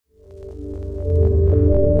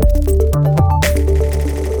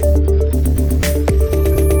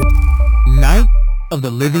of the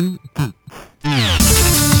Living Geek.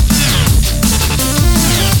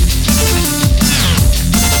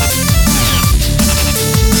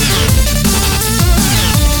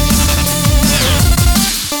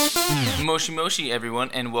 Moshi Moshi, everyone,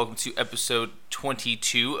 and welcome to episode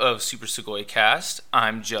 22 of Super Sugoi Cast.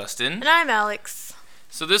 I'm Justin. And I'm Alex.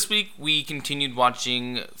 So this week we continued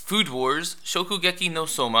watching Food Wars Shokugeki no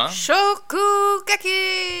Soma. Shokugeki!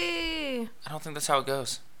 I don't think that's how it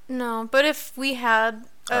goes. No, but if we had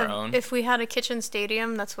a kitchen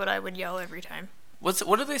stadium, that's what I would yell every time. What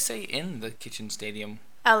do they say in the kitchen stadium?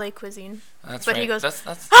 Ale cuisine. That's but right. He goes, that's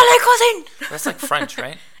Ale cuisine! That's like French,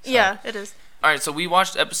 right? So. Yeah, it is. Alright, so we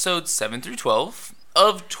watched episodes 7 through 12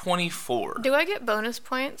 of 24. Do I get bonus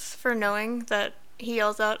points for knowing that he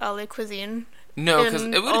yells out Ale cuisine? No, because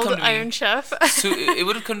it would have come to Iron Chef. It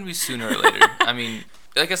would have come to me sooner or later. I mean,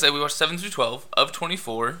 like I said, we watched 7 through 12 of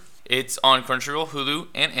 24. It's on Crunchyroll, Hulu,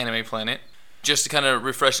 and Anime Planet. Just to kind of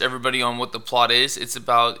refresh everybody on what the plot is, it's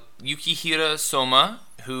about Yukihira Soma,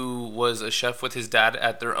 who was a chef with his dad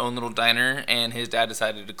at their own little diner, and his dad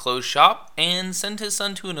decided to close shop and send his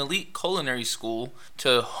son to an elite culinary school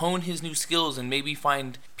to hone his new skills and maybe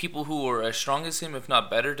find people who are as strong as him, if not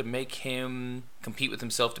better, to make him compete with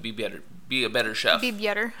himself to be a better chef. Be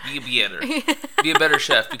a better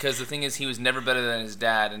chef, because the thing is, he was never better than his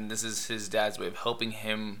dad, and this is his dad's way of helping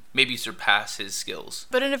him maybe surpass his skills.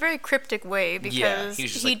 But in a very cryptic way, because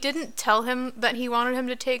he didn't tell him that he wanted him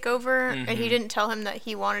to take over, and he didn't tell him that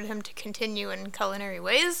he wanted him to continue in culinary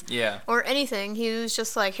ways. Yeah. Or anything. He was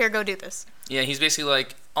just like, here, go do this. Yeah, he's basically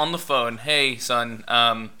like, on the phone, hey, son,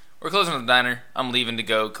 we're closing the diner. I'm leaving to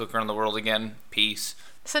go cook around the world again. Peace.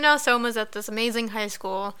 So now Soma's at this amazing high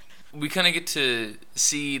school. We kind of get to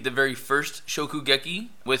see the very first Shokugeki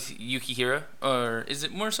with Yukihira, or is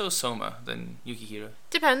it more so Soma than Yukihira?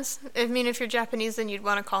 Depends. I mean, if you're Japanese, then you'd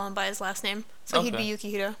want to call him by his last name. So He'd be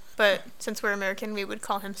Yukihira. But since we're American, we would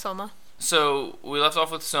call him Soma. So we left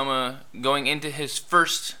off with Soma going into his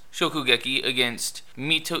first Shokugeki against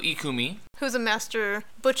Mito Ikumi. Who's a master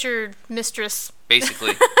butcher mistress.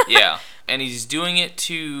 Basically, yeah. And he's doing it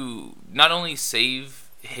to not only save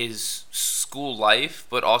his school life,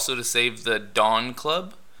 but also to save the Dawn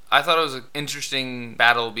Club. I thought it was an interesting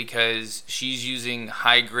battle because she's using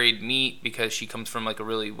high-grade meat because she comes from like a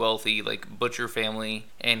really wealthy like butcher family,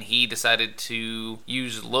 and he decided to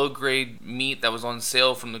use low-grade meat that was on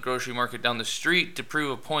sale from the grocery market down the street to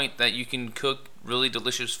prove a point that you can cook really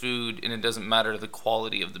delicious food and it doesn't matter the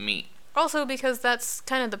quality of the meat. Also because that's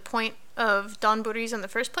kind of the point of donburis in the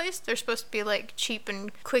first place. They're supposed to be like cheap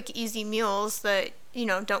and quick, easy meals that, you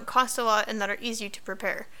know, don't cost a lot and that are easy to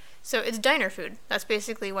prepare. So it's diner food. That's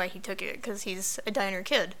basically why he took it, because he's a diner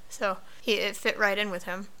kid. So it fit right in with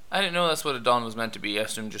him. I didn't know that's what a don was meant to be. I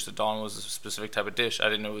assumed just a don was a specific type of dish. I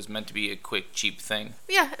didn't know it was meant to be a quick, cheap thing.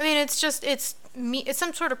 Yeah, I mean, it's meat. It's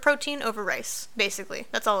some sort of protein over rice, basically.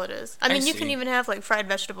 That's all it is. I mean, you can even have like fried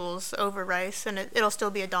vegetables over rice, and it'll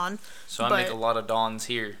still be a don. So I make a lot of dons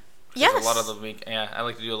here. Yes. A lot of them I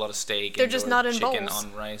like to do a lot of steak. They're just not in chicken bowls.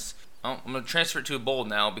 On rice. Oh, I'm going to transfer it to a bowl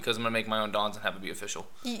now because I'm going to make my own dons and have it be official.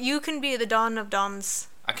 You can be the Don of Dons.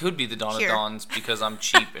 I could be the Don of Dons because I'm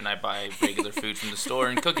cheap and I buy regular food from the store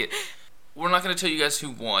and cook it. We're not going to tell you guys who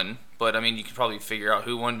won, but I mean, you could probably figure out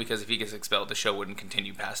who won because if he gets expelled, the show wouldn't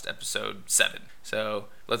continue past episode 7. So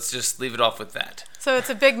let's just leave it off with that. So it's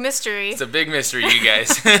a big mystery. It's a big mystery, you guys.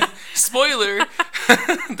 Spoiler!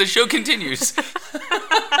 The show continues.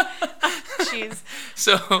 Jeez.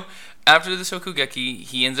 So after the Shokugeki,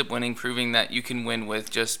 he ends up winning, proving that you can win with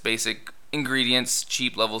just basic ingredients,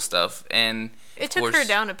 cheap level stuff, and it took her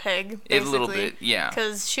down a peg, basically. A little bit, yeah.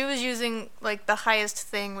 Because she was using like the highest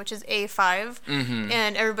thing, which is A5,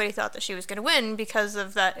 and everybody thought that she was going to win because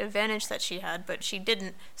of that advantage that she had, but she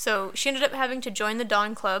didn't. So she ended up having to join the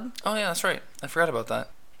Dawn Club. Oh yeah, that's right. I forgot about that.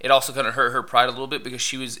 It also kind of hurt her pride a little bit because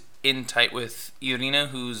she was in tight with Irina,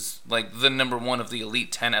 who's like the number 1 of the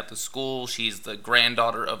Elite 10 at the school. She's the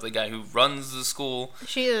granddaughter of the guy who runs the school.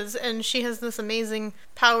 She is, and she has this amazing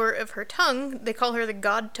power of her tongue. They call her the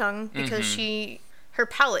God Tongue because her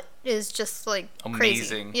palate is just like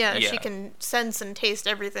amazing. Crazy. Yeah, she can sense and taste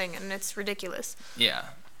everything, and it's ridiculous. Yeah.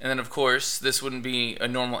 And then, of course, this wouldn't be a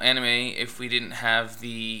normal anime if we didn't have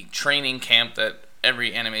the training camp that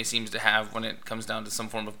every anime seems to have when it comes down to some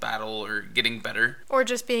form of battle or getting better. Or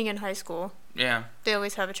just being in high school. Yeah. They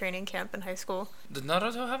always have a training camp in high school. Did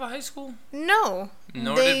Naruto have a high school? No.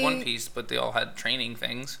 Nor did One Piece, but they all had training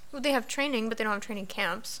things. Well, they have training, but they don't have training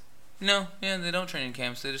camps. No, yeah, they don't train in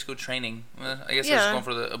camps. They just go training. Well, I guess they're just going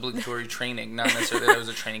for the obligatory training, not necessarily that it was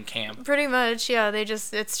a training camp. Pretty much, yeah.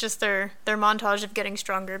 It's just their montage of getting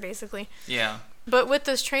stronger, basically. Yeah. But with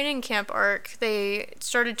this training camp arc, they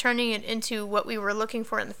started turning it into what we were looking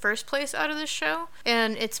for in the first place out of this show.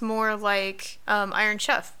 And it's more like Iron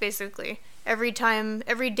Chef, basically. Every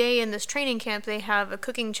day in this training camp, they have a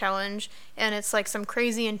cooking challenge, and it's like some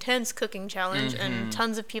crazy intense cooking challenge, and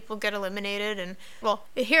tons of people get eliminated. And, well,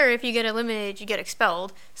 here, if you get eliminated, you get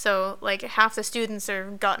expelled. So, like, half the students are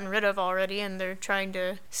gotten rid of already, and they're trying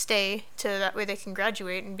to stay to that way they can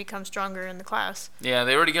graduate and become stronger in the class. Yeah,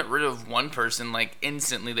 they already got rid of one person, like,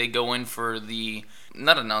 instantly. They go in for the,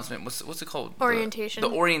 not announcement, what's it called? Orientation. The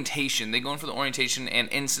orientation. They go in for the orientation, and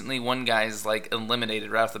instantly one guy's, like, eliminated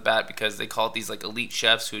right off the bat because they call it these, like, elite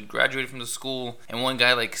chefs who had graduated from the school, and one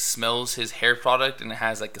guy, like, smells his hair product, and it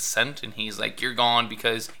has, like, a scent, and he's like, you're gone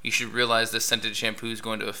because you should realize this scented shampoo is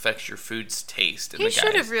going to affect your food's taste. And he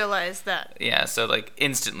should have realized that. Yeah, so, like,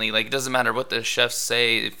 instantly, like, it doesn't matter what the chefs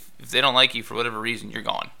say, if they don't like you for whatever reason, you're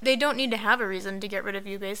gone. They don't need to have a reason to get rid of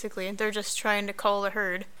you, basically. They're just trying to cull the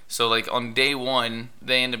herd. So, like, on day one,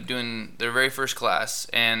 they end up doing their very first class,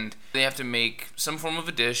 and they have to make some form of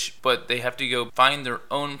a dish, but they have to go find their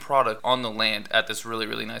own product on the land at this really,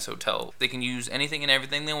 really nice hotel. They can use anything and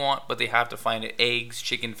everything they want, but they have to find it. Eggs,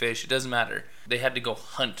 chicken, fish, it doesn't matter. They had to go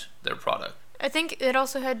hunt their product. I think it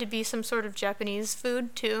also had to be some sort of Japanese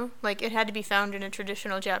food, too. Like, it had to be found in a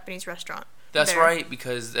traditional Japanese restaurant. That's right,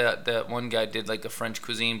 because that one guy did like a French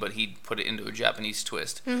cuisine, but he put it into a Japanese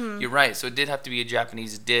twist. You're right, so it did have to be a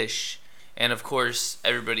Japanese dish. And of course,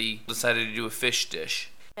 everybody decided to do a fish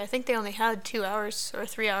dish. I think they only had 2 hours or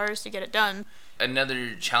 3 hours to get it done.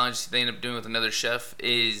 Another challenge they end up doing with another chef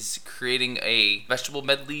is creating a vegetable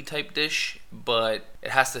medley type dish, but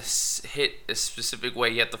it has to hit a specific way.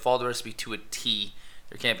 You have to follow the recipe to a T.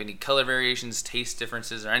 There can't be any color variations, taste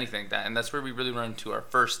differences, or anything like that. And that's where we really run into our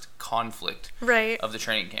first conflict of the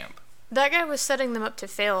training camp. That guy was setting them up to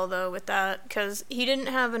fail, though, with that, because he didn't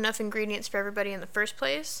have enough ingredients for everybody in the first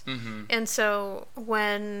place. And so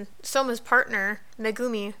when Soma's partner,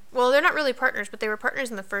 Megumi, well, they're not really partners, but they were partners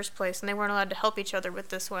in the first place, and they weren't allowed to help each other with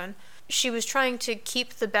this one. She was trying to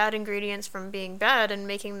keep the bad ingredients from being bad and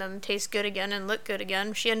making them taste good again and look good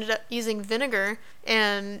again. She ended up using vinegar,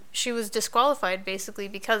 and she was disqualified, basically,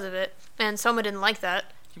 because of it. And Soma didn't like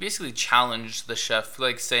that. He basically challenged the chef,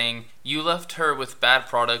 like saying, you left her with bad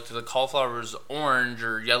product, the cauliflower was orange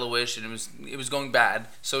or yellowish, and it was going bad,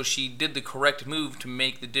 so she did the correct move to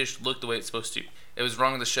make the dish look the way it's supposed to. It was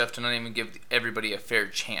wrong of the chef to not even give everybody a fair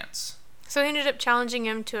chance. So he ended up challenging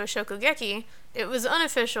him to a shokugeki. It was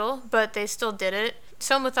unofficial, but they still did it.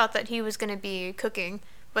 Soma thought that he was going to be cooking,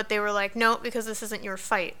 but they were like, no, because this isn't your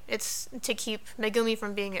fight. It's to keep Megumi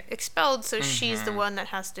from being expelled, so she's the one that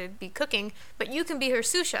has to be cooking, but you can be her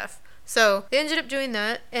sous chef. So they ended up doing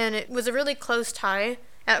that, and it was a really close tie.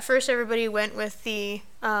 At first, everybody went with the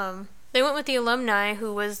alumni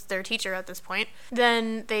who was their teacher at this point.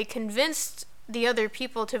 Then they convinced the other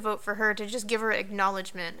people to vote for her to just give her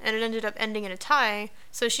acknowledgement, and it ended up ending in a tie.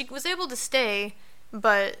 So she was able to stay,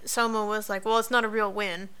 but Soma was like, well, it's not a real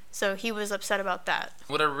win. So he was upset about that.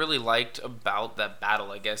 What I really liked about that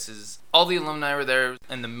battle, I guess, is all the alumni were there,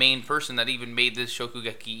 and the main person that even made this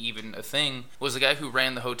shokugeki even a thing was the guy who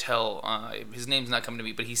ran the hotel. His name's not coming to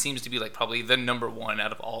me, but he seems to be like probably the number one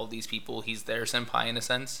out of all of these people. He's their senpai in a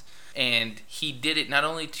sense. And he did it not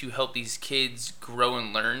only to help these kids grow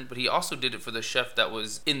and learn, but he also did it for the chef that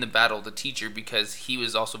was in the battle, the teacher, because he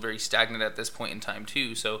was also very stagnant at this point in time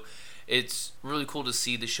too. So it's really cool to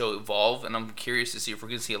see the show evolve, and I'm curious to see if we're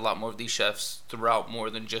going to see a lot more of these chefs throughout more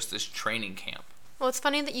than just this training camp. Well, it's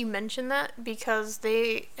funny that you mentioned that because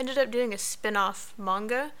they ended up doing a spin-off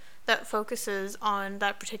manga that focuses on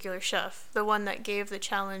that particular chef, the one that gave the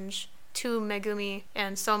challenge to Megumi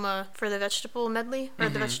and Soma for the vegetable medley, or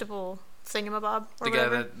the vegetable thingamabob, or the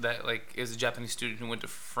whatever. guy that like is a Japanese student who went to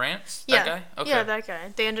France? Yeah. That guy? Okay. Yeah, that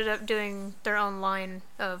guy. They ended up doing their own line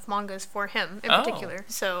of mangas for him in particular.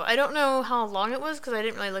 So I don't know how long it was because I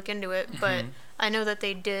didn't really look into it, but I know that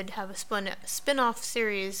they did have a spin-off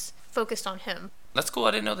series focused on him. That's cool.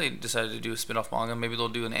 I didn't know they decided to do a spin-off manga. Maybe they'll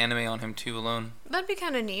do an anime on him too alone. That'd be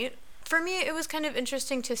kind of neat. For me, it was kind of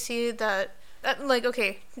interesting to see that like,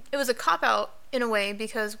 okay, it was a cop-out in a way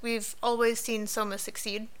because we've always seen Soma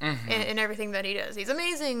succeed in everything that he does. He's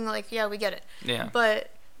amazing, like, yeah, we get it. Yeah.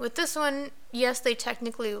 But with this one, yes, they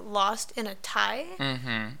technically lost in a tie.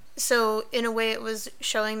 So in a way it was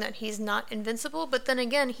showing that he's not invincible, but then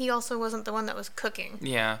again, he also wasn't the one that was cooking.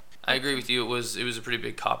 Yeah. I agree with you. It was a pretty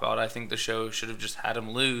big cop-out. I think the show should have just had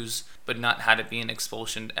him lose, but not had it be an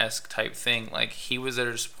expulsion-esque type thing. Like, he was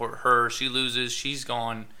there to support her. She loses. She's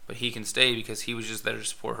gone. But he can stay because he was just there to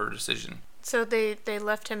support her decision. So they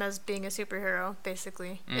left him as being a superhero,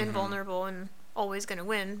 basically. Invulnerable and always going to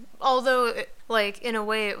win. Although, like, in a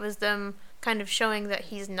way, it was them kind of showing that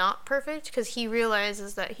he's not perfect, because he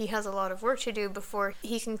realizes that he has a lot of work to do before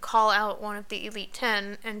he can call out one of the Elite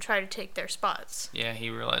 10 and try to take their spots. Yeah, he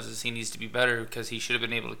realizes he needs to be better because he should have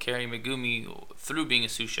been able to carry Megumi through being a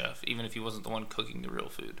sous chef, even if he wasn't the one cooking the real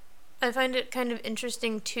food. I find it kind of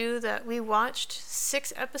interesting, too, that we watched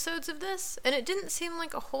 6 episodes of this, and it didn't seem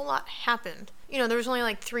like a whole lot happened. You know, there was only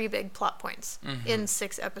like 3 big plot points in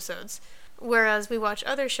 6 episodes. Whereas we watch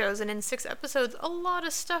other shows, and in 6 episodes, a lot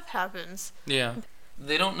of stuff happens. Yeah.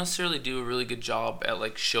 They don't necessarily do a really good job at,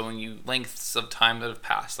 like, showing you lengths of time that have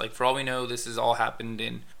passed. Like, for all we know, this has all happened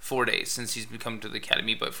in 4 days since he's come to the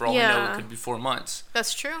academy. But for all we know, it could be 4 months.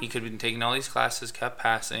 That's true. He could have been taking all these classes, kept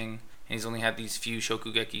passing, and he's only had these few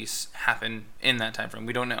shokugekis happen in that time frame.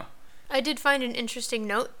 We don't know. I did find an interesting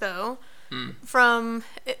note, though. From,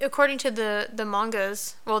 according to the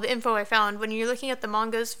mangas, well, the info I found, when you're looking at the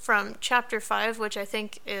mangas from chapter 5, which I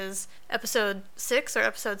think is episode 6 or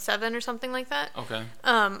episode 7 or something like that. Okay.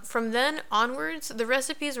 From then onwards, the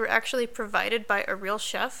recipes were actually provided by a real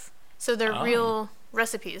chef. So they're real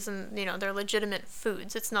recipes, and, you know, they're legitimate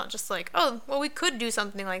foods. It's not just like, oh, well, we could do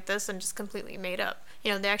something like this and just completely made up.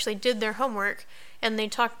 You know, they actually did their homework, and they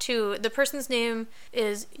talked to, the person's name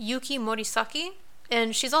is Yuki Morisaki,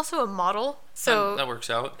 and she's also a model, so... That works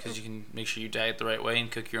out, because you can make sure you diet the right way and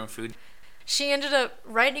cook your own food. She ended up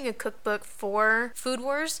writing a cookbook for Food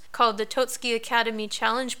Wars called the Totsuki Academy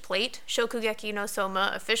Challenge Plate Shokugeki no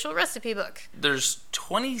Soma Official Recipe Book. There's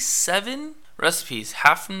 27 recipes,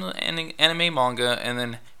 half from the anime manga, and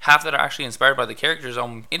then half that are actually inspired by the characters.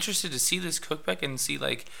 I'm interested to see this cookbook and see,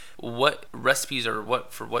 like, what recipes are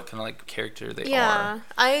what kind of, like, character they are. Yeah,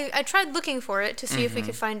 I tried looking for it to see if we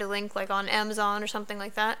could find a link, like, on Amazon or something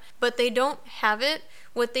like that, but they don't have it.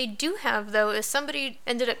 What they do have, though, is somebody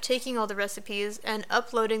ended up taking all the recipes and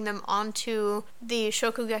uploading them onto the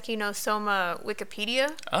Shokugeki no Soma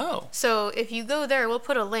Wikipedia. Oh. So if you go there, we'll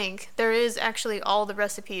put a link. There is actually all the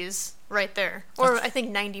recipes right there. Or I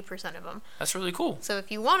think 90% of them. That's really cool. So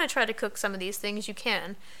if you want to try to cook some of these things, you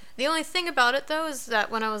can. The only thing about it, though, is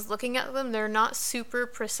that when I was looking at them, they're not super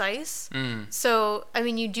precise. So, I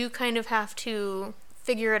mean, you do kind of have to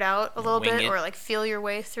figure it out a little bit, or like feel your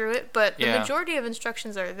way through it, but the majority of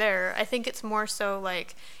instructions are there. I think it's more so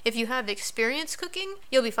like if you have experience cooking,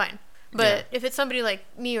 you'll be fine. But if it's somebody like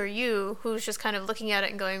me or you who's just kind of looking at it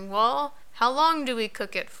and going, well, how long do we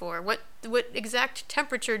cook it for? What exact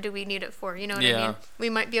temperature do we need it for? You know what I mean? We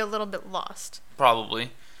might be a little bit lost.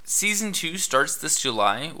 Probably. Season 2 starts this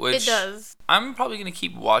July, which... It does. I'm probably going to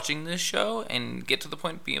keep watching this show and get to the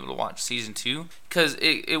point of being able to watch Season 2, because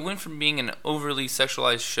it went from being an overly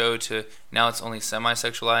sexualized show to now it's only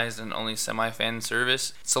semi-sexualized and only semi-fan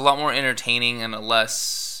service. It's a lot more entertaining and a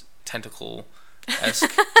less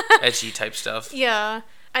tentacle-esque, edgy type stuff. Yeah,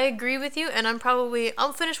 I agree with you, and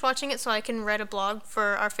I'll finish watching it so I can write a blog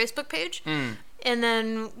for our Facebook page. And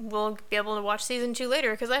then we'll be able to watch season 2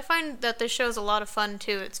 later, because I find that this show's a lot of fun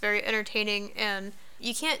too. It's very entertaining, and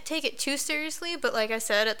you can't take it too seriously, but like I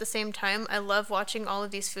said, at the same time, I love watching all of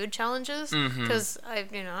these food challenges, because I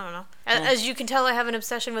don't know. As you can tell, I have an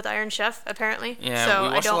obsession with Iron Chef, apparently. Yeah, so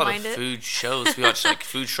we watch a lot of it. food shows. We watch like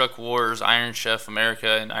Food Truck Wars, Iron Chef America,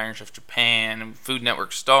 and Iron Chef Japan, and Food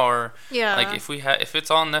Network Star. Yeah. Like if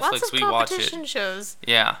it's on Netflix, we watch it. Lots of competition shows.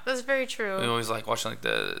 Yeah. That's very true. We always like watching like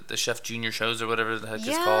the Chef Junior shows or whatever the heck it's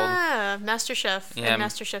called. Yeah, Master Chef and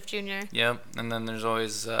Master Chef Junior. Yep, and then there's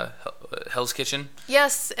always Hell's Kitchen.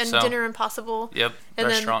 Yes, and Dinner Impossible. Yep, and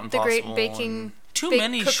Restaurant then the Impossible. Great Baking. Too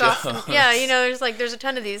many shows. Yeah, there's a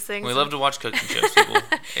ton of these things. We love to watch cooking shows, people.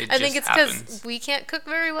 I think it's because we can't cook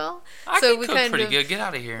very well. I so can we cook kind pretty of good. Get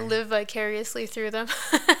out of here. Live vicariously through them.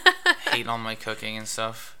 Hate on my cooking and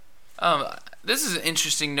stuff. This is an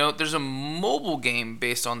interesting note. There's a mobile game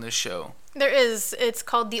based on this show. There is. It's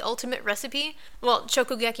called The Ultimate Recipe. Well,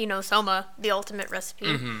 Shokugeki no Soma, The Ultimate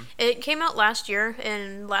Recipe. It came out last year,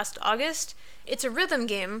 in last August. It's a rhythm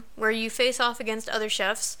game where you face off against other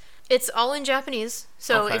chefs. It's all in Japanese,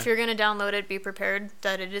 so if you're going to download it, be prepared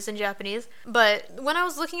that it is in Japanese. But when I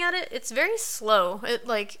was looking at it, it's very slow. It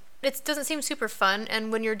doesn't seem super fun,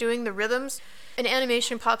 and when you're doing the rhythms, an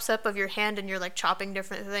animation pops up of your hand and you're like chopping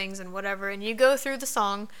different things and whatever, and you go through the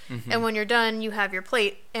song, and when you're done, you have your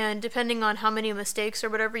plate, and depending on how many mistakes or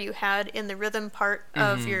whatever you had in the rhythm part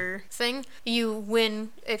of your thing, you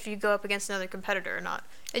win if you go up against another competitor or not.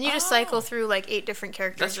 And you just cycle through like 8 different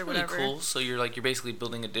characters or whatever. That's really cool. So you're basically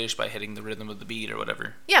building a dish by hitting the rhythm of the beat or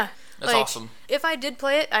whatever. Yeah. That's awesome. If I did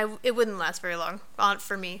play it, it wouldn't last very long.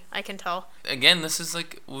 For me, I can tell. Again, this is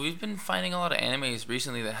we've been finding a lot of animes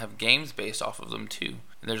recently that have games based off of them too.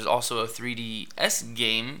 There's also a 3DS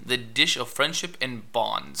game, The Dish of Friendship and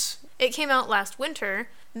Bonds. It came out last winter.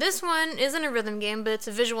 This one isn't a rhythm game, but it's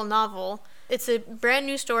a visual novel. It's a brand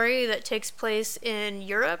new story that takes place in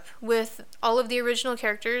Europe with all of the original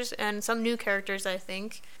characters and some new characters, I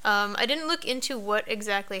think. I didn't look into what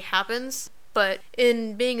exactly happens, but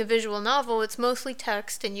in being a visual novel, it's mostly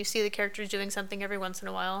text, and you see the characters doing something every once in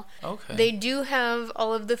a while. Okay. They do have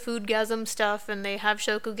all of the foodgasm stuff, and they have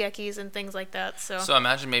shokugekis and things like that. So I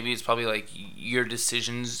imagine maybe it's probably like your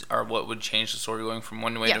decisions are what would change the story going from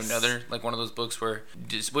one way to another. Like one of those books where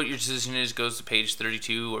what your decision is goes to page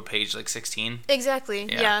 32 or page like 16. Exactly.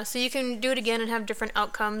 Yeah. So you can do it again and have different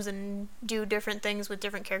outcomes and do different things with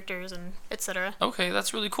different characters and etc. Okay,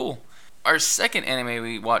 that's really cool. Our second anime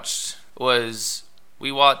we watched Puella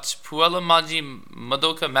Magi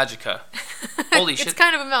Madoka Magica. Holy shit. It's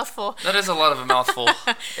kind of a mouthful. That is a lot of a mouthful.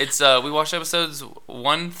 It's we watched episodes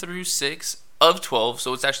 1 through 6 of 12,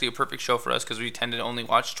 so it's actually a perfect show for us because we tend to only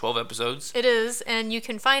watch 12 episodes. It is, and you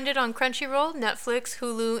can find it on Crunchyroll, Netflix,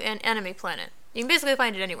 Hulu, and Anime Planet. You can basically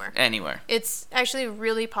find it anywhere. Anywhere. It's actually a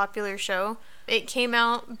really popular show. It came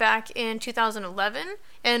out back in 2011,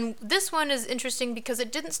 and this one is interesting because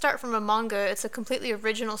it didn't start from a manga. It's a completely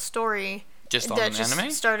original story. Just on an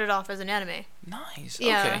anime? Started off as an anime. Nice.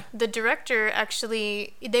 Yeah. Okay. The director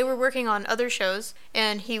actually, they were working on other shows,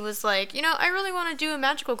 and he was like, I really want to do a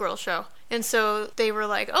magical girl show. And so they were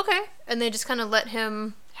like, okay. And they just kind of let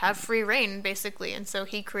him have free reign, basically. And so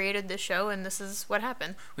he created this show, and this is what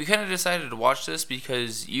happened. We kind of decided to watch this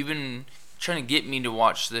because you've been trying to get me to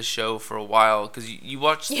watch this show for a while because you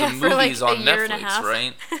watched the movies like on Netflix,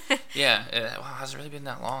 right? Yeah. Wow, has it really been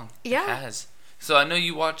that long? Yeah. It has. So I know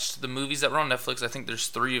you watched the movies that were on Netflix. I think there's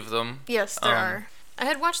 3 of them. Yes, there are. I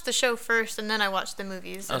had watched the show first, and then I watched the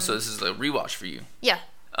movies. Oh, so this is a rewatch for you. Yeah.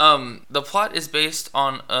 The plot is based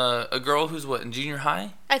on a girl who's in junior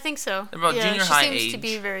high? I think so. About junior high age. She seems to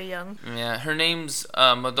be very young. Yeah, her name's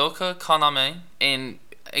Madoka Kaname, and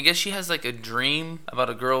I guess she has like a dream about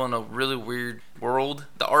a girl in a really weird world.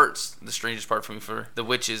 The art's the strangest part for me for the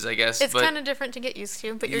witches, I guess. It's kind of different to get used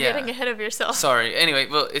to, but you're getting ahead of yourself. Sorry. Anyway,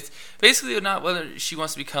 well, it's basically not whether she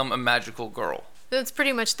wants to become a magical girl. That's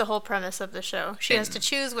pretty much the whole premise of the show. She has to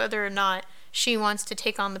choose whether or not she wants to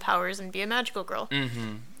take on the powers and be a magical girl.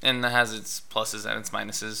 Mm-hmm. And that has its pluses and its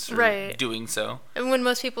minuses for doing so. And when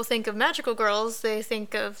most people think of magical girls, they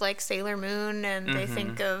think of like Sailor Moon and they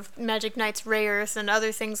think of Magic Knight's Rayearth and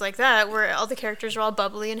other things like that, where all the characters are all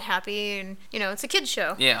bubbly and happy and, it's a kid's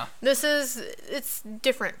show. Yeah. It's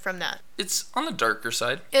different from that. It's on the darker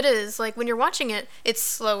side. It is. Like, when you're watching it, it's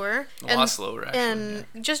slower. A lot slower, actually. And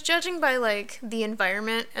just judging by, like, the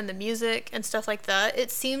environment and the music and stuff like that,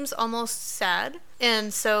 it seems almost sad.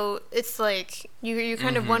 And so it's like, you're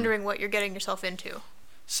kind of wondering what you're getting yourself into.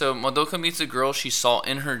 So Madoka meets a girl she saw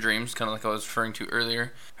in her dreams, kind of like I was referring to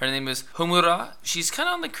earlier. Her name is Homura. She's kind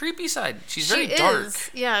of on the creepy side. She's very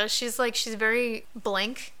dark. Yeah, she's very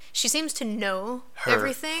blank. She seems to know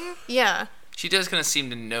everything. Yeah. She does kind of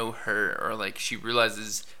seem to know her, or like she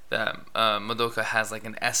realizes that Madoka has like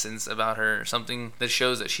an essence about her, or something that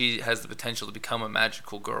shows that she has the potential to become a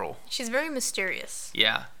magical girl. She's very mysterious.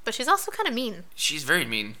 Yeah. But she's also kind of mean. She's very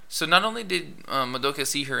mean. So not only did Madoka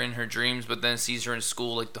see her in her dreams, but then sees her in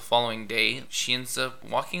school like the following day, she ends up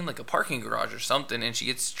walking in like a parking garage or something, and she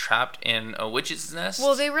gets trapped in a witch's nest.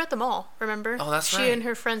 Well, they were at the mall, remember? Oh, that's right. She and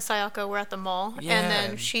her friend Sayaka were at the mall, and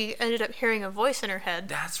then she ended up hearing a voice in her head.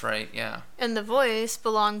 That's right, yeah. And the voice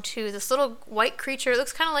belonged to this little white creature. It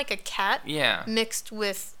looks kind of like a cat. Yeah. Mixed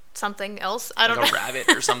with something else. I don't know. Like a rabbit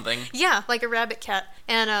or something. Yeah, like a rabbit cat.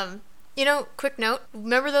 And, quick note.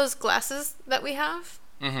 Remember those glasses that we have?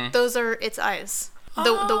 Mm-hmm. Those are its eyes.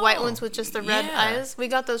 The white ones with just the red eyes. We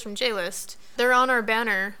got those from J-List. They're on our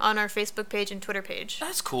banner on our Facebook page and Twitter page.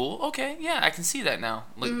 That's cool. Okay, yeah, I can see that now.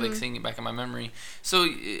 Like seeing it back in my memory. So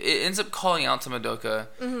it ends up calling out to Madoka,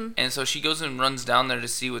 and so she goes and runs down there to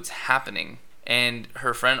see what's happening. And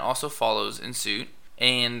her friend also follows in suit,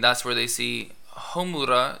 and that's where they see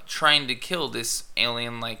Homura trying to kill this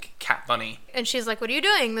alien-like cat bunny. And she's like, "What are you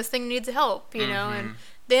doing? This thing needs help," you know? And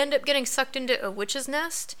they end up getting sucked into a witch's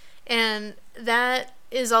nest, and that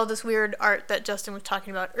is all this weird art that Justin was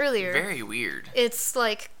talking about earlier. Very weird. It's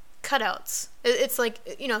like cutouts. It's like,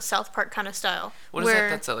 South Park kind of style. What is that?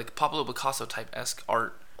 That's like Pablo Picasso type-esque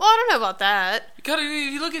art. Well, I don't know about that.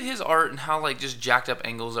 If you look at his art and how like just jacked up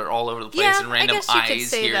angles are all over the place and random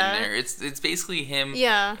eyes here and there, it's basically him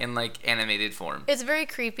in like animated form. It's very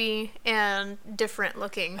creepy and different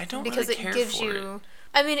looking. I don't because really care it gives for you.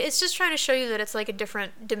 I mean, it's just trying to show you that it's like a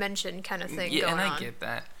different dimension kind of thing. Yeah, going and I on. get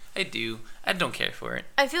that. I do. I don't care for it.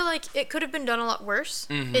 I feel like it could have been done a lot worse.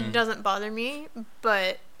 Mm-hmm. It doesn't bother me,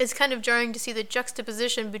 but it's kind of jarring to see the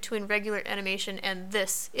juxtaposition between regular animation and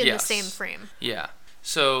this in the same frame. Yeah.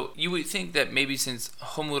 So you would think that maybe since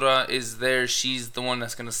Homura is there, she's the one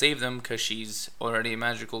that's going to save them because she's already a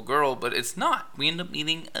magical girl, but it's not. We end up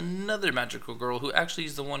meeting another magical girl who actually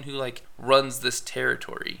is the one who, like, runs this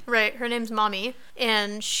territory. Right. Her name's Mommy,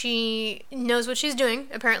 and she knows what she's doing,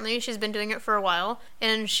 apparently. She's been doing it for a while,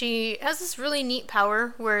 and she has this really neat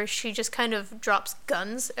power where she just kind of drops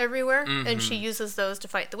guns everywhere, and she uses those to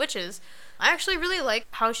fight the witches. I actually really like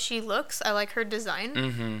how she looks. I like her design.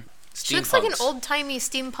 Mm-hmm. She looks like an old-timey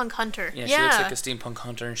steampunk hunter. Yeah, she looks like a steampunk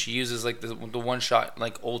hunter, and she uses, like, the one-shot,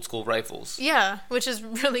 like, old-school rifles. Yeah, which is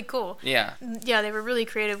really cool. Yeah. Yeah, they were really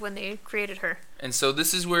creative when they created her. And so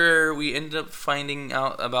this is where we ended up finding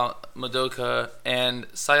out about Madoka and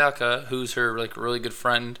Sayaka, who's her, like, really good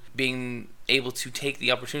friend, being able to take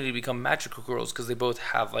the opportunity to become magical girls because they both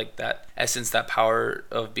have, like, that essence, that power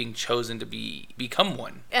of being chosen to become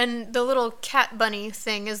one. And the little cat bunny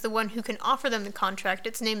thing is the one who can offer them the contract.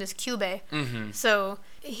 Its name is Kyubey. Mm-hmm. So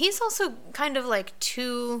he's also kind of, like,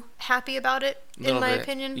 too happy about it, in my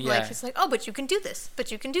opinion. Yeah. Like, he's like, oh, but you can do this.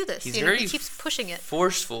 But you can do this. He's you know, very he keeps pushing it.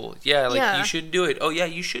 Forceful. Yeah, like, you should do it. Oh, yeah,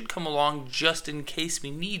 you should come along just in case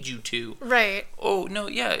we need you to. Right. Oh, no,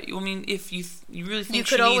 yeah. I mean, if you really think you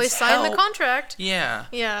could always sign the contract. Yeah.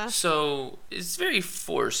 Yeah. So it's very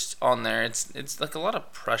forced on there. It's like a lot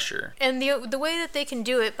of pressure. And the way that they can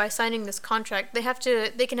do it by signing this contract, they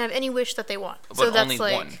can have any wish that they want. But so that's only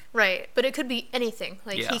like one. Right. But it could be anything.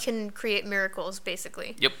 Like Yeah. he can create miracles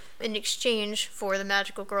basically. Yep. In exchange for the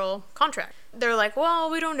magical girl contract. They're like, well,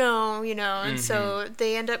 we don't know, you know, and so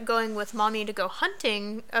they end up going with Mommy to go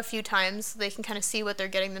hunting a few times so they can kind of see what they're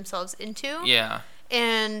getting themselves into. Yeah.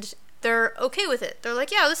 And they're okay with it. They're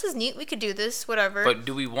like, yeah, this is neat. We could do this, whatever. But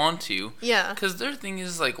do we want to? Yeah. Because their thing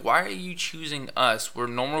is, like, why are you choosing us? We're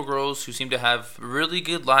normal girls who seem to have really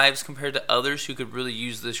good lives compared to others who could really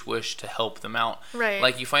use this wish to help them out. Right.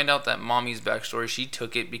 Like, you find out that Mommy's backstory, she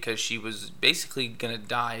took it because she was basically going to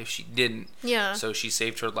die if she didn't. Yeah. So she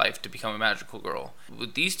saved her life to become a magical girl.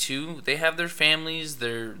 With these two, they have their families,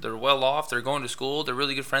 they're well off, they're going to school, they're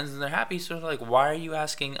really good friends, and they're happy. So, like, why are you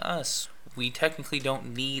asking us? We technically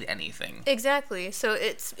don't need anything. Exactly. So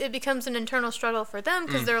it becomes an internal struggle for them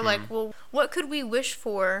because they're like, well, what could we wish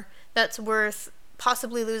for that's worth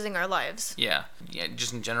possibly losing our lives? Yeah. Yeah,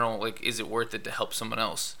 just in general, like, is it worth it to help someone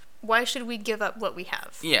else? Why should we give up what we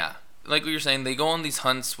have? Yeah. Like what you're saying, they go on these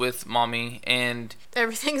hunts with Mommy, and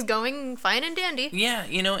everything's going fine and dandy. Yeah,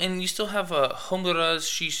 you know, and you still have Homura.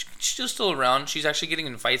 She's still around. She's actually getting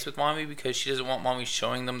in fights with Mommy because she doesn't want Mommy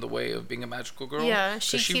showing them the way of being a magical girl. Yeah,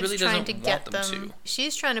 she keeps really trying to get them them.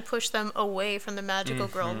 She's trying to push them away from the magical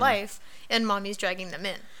girl life, and Mommy's dragging them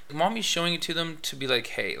in. Mommy's showing it to them to be like,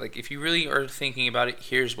 hey, like, if you really are thinking about it,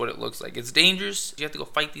 here's what it looks like. It's dangerous. You have to go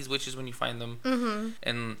fight these witches when you find them. Mm-hmm.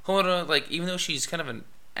 And Homura, like, even though she's kind of an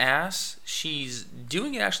ass, she's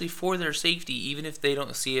doing it actually for their safety, even if they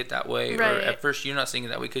don't see it that way. Right. Or at first you're not seeing it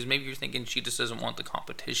that way because maybe you're thinking she just doesn't want the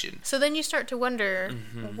competition. So then you start to wonder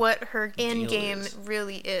what her end game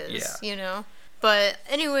really is, you know? But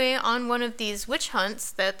anyway, on one of these witch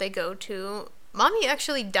hunts that they go to, Mommy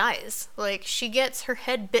actually dies. Like, she gets her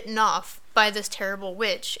head bitten off by this terrible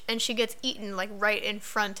witch, and she gets eaten, like, right in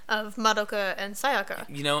front of Madoka and Sayaka.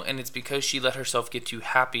 You know, and it's because she let herself get too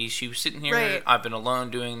happy. She was sitting here, I've been alone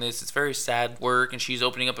doing this. It's very sad work, and she's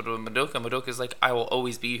opening up to Madoka. Madoka's like, I will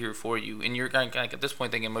always be here for you. And you're kind of at this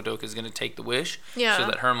point thinking Madoka's going to take the wish so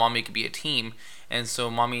that her and Mommy could be a team. And so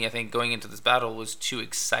Mommy, I think, going into this battle was too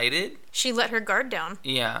excited. She let her guard down.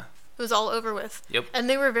 Yeah. It was all over with. Yep. And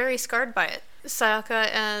they were very scarred by it.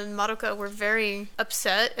 Sayaka and Madoka were very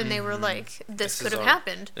upset, and they were like, this could have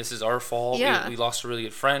happened. This is our fault. Yeah. We lost a really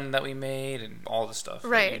good friend that we made, and all this stuff.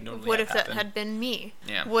 Right. What if that had been me?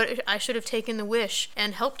 Yeah. What if I should have taken the wish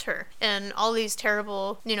and helped her? And all these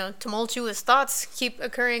terrible, you know, tumultuous thoughts keep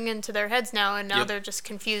occurring into their heads now, and now they're just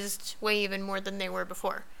confused way even more than they were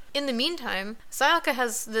before. In the meantime, Sayaka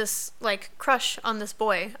has this, like, crush on this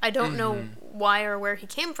boy. I don't know why or where he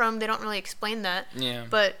came from. They don't really explain that. Yeah.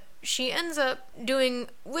 But she ends up doing,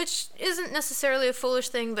 which isn't necessarily a foolish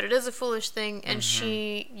thing, but it is a foolish thing, and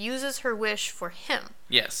she uses her wish for him.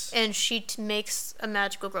 Yes. And she makes a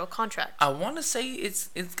magical girl contract. I want to say it's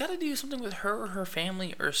got to do something with her or her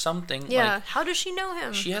family or something. Yeah. Like, how does she know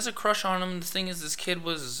him? She has a crush on him. The thing is, this kid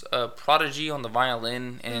was a prodigy on the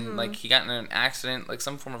violin, and like, he got in an accident, like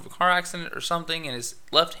some form of a car accident or something, and his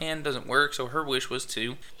left hand doesn't work, so her wish was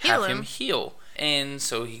to have him heal. And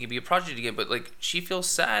so he could be a prodigy again, but like she feels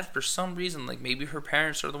sad for some reason. Like maybe her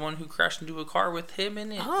parents are the one who crashed into a car with him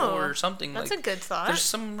in it, or something. That's like, a good thought. There's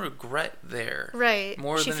some regret there, right?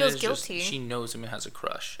 More she than feels it is guilty. Just she knows him and has a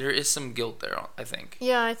crush. There is some guilt there, I think.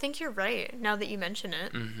 Yeah, I think you're right. Now that you mention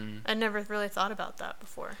it, Mm-hmm. I never really thought about that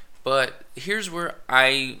before. But here's where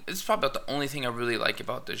it's probably about the only thing I really like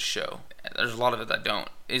about this show. There's a lot of it that I don't.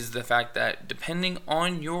 Is the fact that depending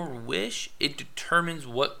on your wish, it determines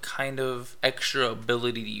what kind of extra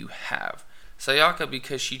ability you have. Sayaka,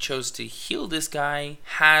 because she chose to heal this guy,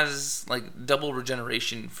 has like double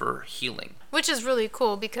regeneration for healing. Which is really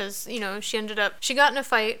cool because, she got in a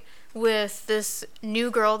fight with this new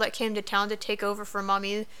girl that came to town to take over for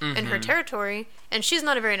Mommy in her territory, and she's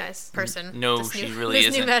not a very nice person. No, she really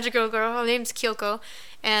isn't. This new magical girl, her name's Kyoko,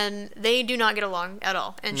 and they do not get along at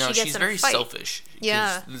all. And no, she gets she's in a very fight. selfish.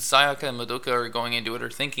 Yeah. Sayaka and Madoka are going into it or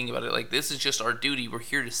thinking about it like, this is just our duty. We're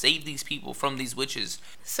here to save these people from these witches.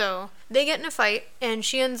 So they get in a fight, and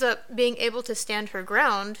she ends up being able to stand her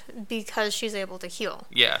ground because she's able to heal.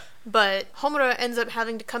 Yeah. But Homura ends up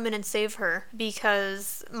having to come in and save her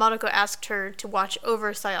because Madoka asked her to watch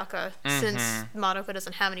over Sayaka since Madoka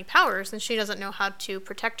doesn't have any powers and she doesn't know how to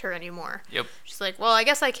protect her anymore. Yep. She's like, well, I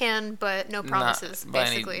guess I can, but no promises, Not by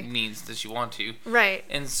basically. any means that you want to. Right.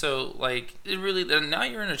 And so, like, it really, now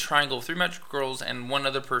you're in a triangle of 3 magical girls and one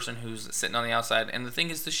other person who's sitting on the outside. And the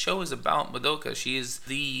thing is, the show is about Madoka. She is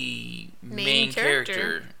the main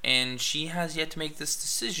character. And she has yet to make this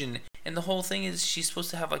decision. And the whole thing is she's supposed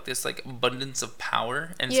to have like this like abundance of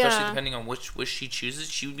power, and especially depending on which wish she chooses,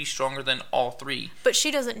 she would be stronger than all 3. But she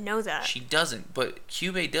doesn't know that. She doesn't, but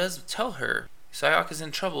Kyubey does tell her Sayaka's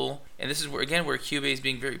in trouble, and this is where Kyubey is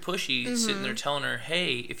being very pushy, sitting there telling her,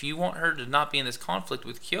 hey, if you want her to not be in this conflict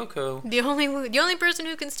with Kyoko, the only person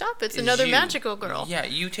who can stop it's another magical girl. Yeah,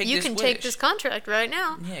 you take this contract right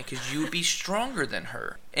now. Yeah, because you would be stronger than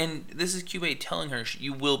her. And this is Kyubey telling her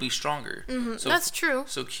you will be stronger. So, that's true.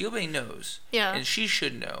 So Kyubey knows. Yeah. And she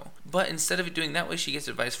should know. But instead of it doing that way, she gets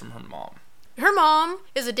advice from her mom. Her mom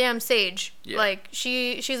is a damn sage. Yeah. Like,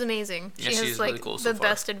 she's amazing. She has, like, really cool the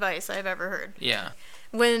best advice I've ever heard. Yeah.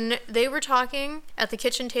 When they were talking at the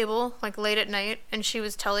kitchen table, like, late at night, and she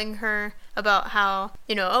was telling her about how,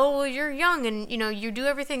 oh, well, you're young, and, you do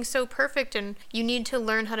everything so perfect, and you need to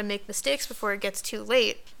learn how to make mistakes before it gets too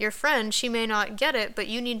late. Your friend, she may not get it, but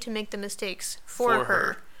you need to make the mistakes for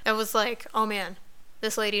her. I was like, oh, man.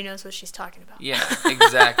 This lady knows what she's talking about. Yeah,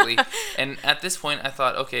 exactly. And at this point, I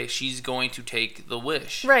thought, okay, she's going to take the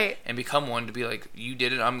wish. Right. And become one to be like, you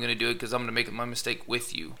did it, I'm going to do it because I'm going to make my mistake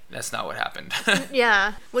with you. That's not what happened.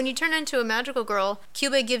 Yeah. When you turn into a magical girl,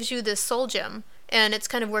 Kyubey gives you this soul gem. And it's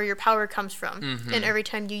kind of where your power comes from. And every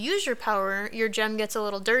time you use your power, your gem gets a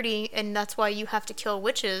little dirty, and that's why you have to kill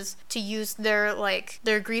witches to use their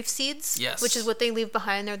grief seeds. Yes. Which is what they leave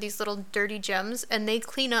behind. They're these little dirty gems, and they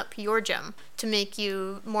clean up your gem to make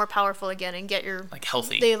you more powerful again and get your...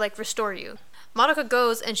 healthy. They, restore you. Madoka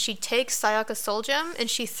goes, and she takes Sayaka's soul gem, and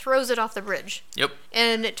she throws it off the bridge. Yep.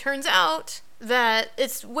 And it turns out that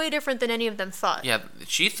it's way different than any of them thought. Yeah,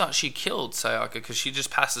 she thought she killed Sayaka because she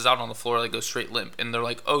just passes out on the floor, goes straight limp. And they're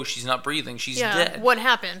like, oh, she's not breathing. She's dead. What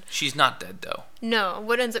happened? She's not dead, though. No.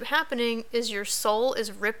 What ends up happening is your soul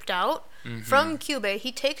is ripped out from Kyubey.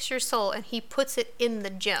 He takes your soul and he puts it in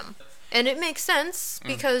the gem. And it makes sense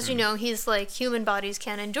because, he's like, human bodies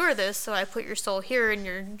can't endure this, so I put your soul here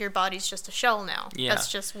and your body's just a shell now. Yeah.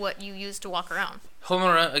 That's just what you use to walk around.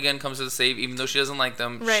 Homura, again, comes to the save, even though she doesn't like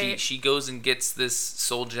them. Right. She goes and gets this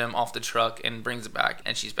soul gem off the truck and brings it back,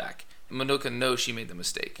 and she's back. Madoka knows she made the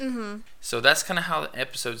mistake. So that's kind of how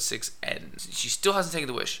episode 6 ends. She still hasn't taken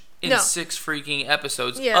the wish. In 6 freaking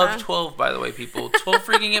episodes of 12, by the way, people. 12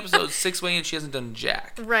 freaking episodes, 6 way in, she hasn't done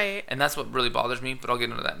jack. Right. And that's what really bothers me, but I'll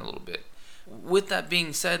get into that in a little bit. With that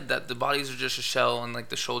being said, that the bodies are just a shell and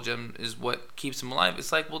the soul gem is what keeps them alive,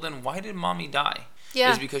 it's like, well then why did mommy die?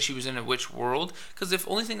 Yeah. Is it because she was in a witch world? Because if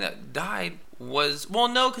only thing that died was... Well,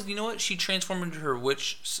 no, because you know what? She transformed into her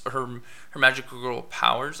witch... Her magical girl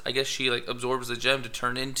powers. I guess she, absorbs the gem to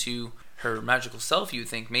turn into her magical self, you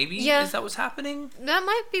think. Maybe? Yeah. Is that what's happening? That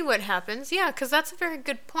might be what happens. Yeah, because that's a very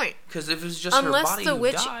good point. Because if it's just her body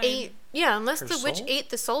who died... unless the witch ate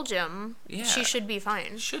the soul gem, she should be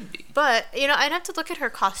fine. Should be. But, I'd have to look at her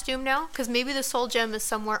costume now, because maybe the soul gem is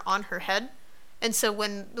somewhere on her head. And so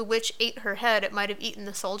when the witch ate her head, it might have eaten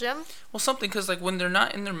the soul gem. Well, something, because when they're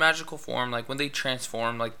not in their magical form, when they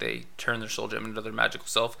transform, they turn their soul gem into their magical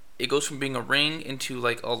self, it goes from being a ring into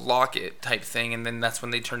a locket type thing, and then that's when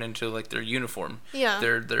they turn into their uniform. Yeah.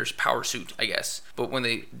 Their power suit, I guess. But when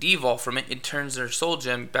they devolve from it, it turns their soul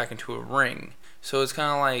gem back into a ring. So it's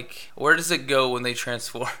kind of like, where does it go when they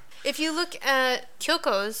transform? If you look at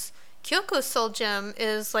Kyoko's soul gem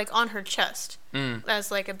is like on her chest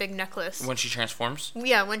as like a big necklace. When she transforms?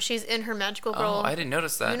 Yeah, when she's in her magical girl I didn't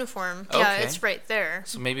notice that. uniform. Okay. Yeah, it's right there.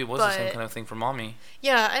 So maybe it was the same kind of thing for Mommy.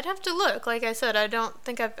 Yeah, I'd have to look. Like I said, I don't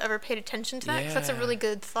think I've ever paid attention to that 'cause that's a really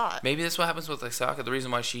good thought. Maybe that's what happens with like Sayaka. The reason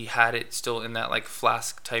why she had it still in that like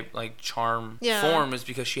flask type like charm form is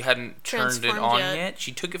because she hadn't turned it on yet.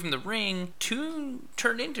 She took it from the ring to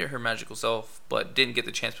turn into her magical self, but didn't get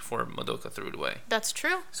the chance before Madoka threw it away. That's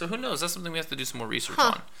true. So who knows? That's something we have to do some more research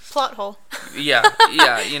on. Plot hole.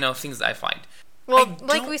 Yeah, you know, things that I find. Well,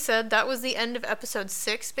 like we said, that was the end of episode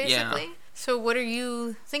 6, basically. Yeah. So what are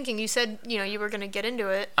you thinking? You said, you were going to get into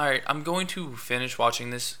it. All right, I'm going to finish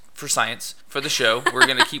watching this for science, for the show. We're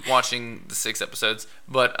going to keep watching the 6 episodes.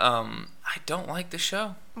 But I don't like the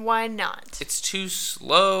show. Why not? It's too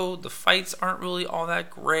slow. The fights aren't really all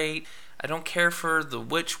that great. I don't care for the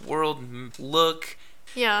witch world look.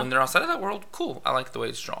 Yeah. When they're outside of that world, cool. I like the way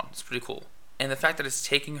it's drawn. It's pretty cool. And the fact that it's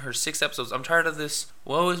taking her 6 episodes, I'm tired of this.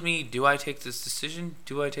 Woe is me. Do I take this decision?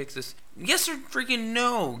 Do I take this? Yes or freaking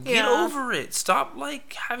no. Get over it. Stop,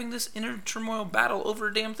 like, having this inner turmoil battle over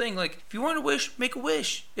a damn thing. Like, if you want a wish, make a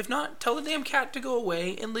wish. If not, tell the damn cat to go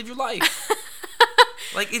away and live your life.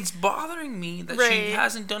 Like, it's bothering me that she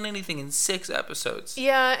hasn't done anything in 6 episodes.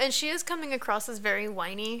 Yeah, and she is coming across as very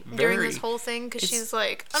whiny during this whole thing because she's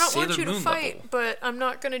like, I don't want you to fight, but I'm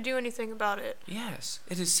not going to do anything about it. Yes,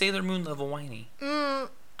 it is Sailor Moon level whiny. I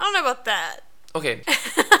don't know about that. Okay,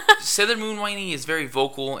 Sailor Moon whiny is very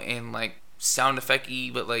vocal and, like, sound effect-y,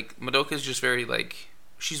 but, like, Madoka is just very, like,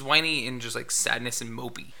 she's whiny and just, like, sadness and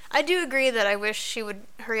mopey. I do agree that I wish she would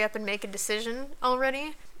hurry up and make a decision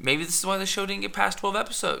already. Maybe this is why the show didn't get past 12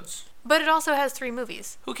 episodes. But it also has 3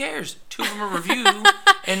 movies. Who cares? 2 of them are review,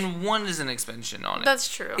 and 1 is an expansion on it.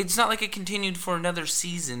 That's true. It's not like it continued for another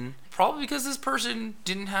season. Probably because this person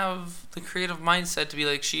didn't have the creative mindset to be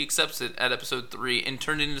like, she accepts it at episode 3 and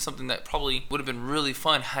turned it into something that probably would have been really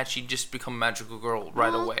fun had she just become a magical girl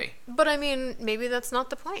right away. But I mean, maybe that's not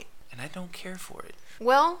the point. And I don't care for it.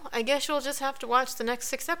 Well, I guess you'll just have to watch the next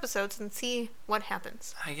 6 episodes and see what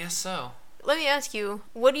happens. I guess so. Let me ask you,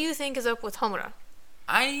 what do you think is up with Homura?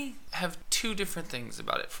 I have 2 different things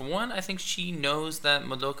about it. For one, I think she knows that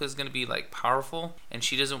Madoka is going to be, like, powerful, and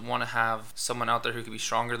she doesn't want to have someone out there who could be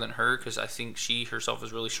stronger than her, because I think she herself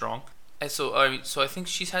is really strong. And so I think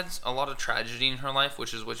she's had a lot of tragedy in her life,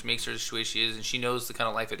 which makes her the way she is, and she knows the kind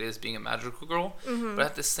of life it is being a magical girl. Mm-hmm. But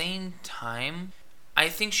at the same time, I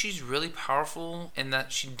think she's really powerful in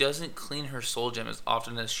that she doesn't clean her soul gem as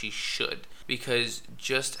often as she should, because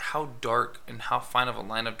just how dark and how fine of a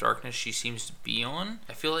line of darkness she seems to be on,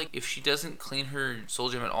 I feel like if she doesn't clean her soul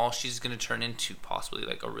gem at all, she's going to turn into possibly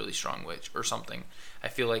like a really strong witch or something. I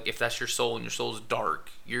feel like if that's your soul and your soul's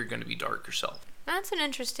dark, you're going to be dark yourself. That's an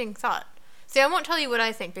interesting thought. See, I won't tell you what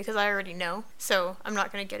I think because I already know, so I'm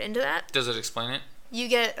not going to get into that. Does it explain it? You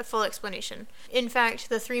get a full explanation. In fact,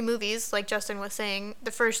 the 3 movies, like Justin was saying, the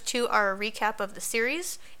first 2 are a recap of the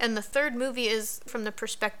series, and the 3rd movie is from the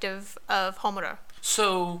perspective of Homura.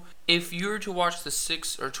 So, if you were to watch the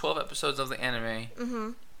 6 or 12 episodes of the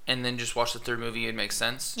anime, and then just watch the 3rd movie, it makes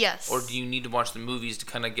sense? Yes. Or do you need to watch the movies to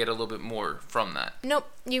kind of get a little bit more from that? Nope,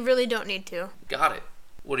 you really don't need to. Got it.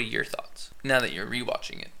 What are your thoughts now that you're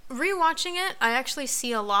rewatching it? Rewatching it, I actually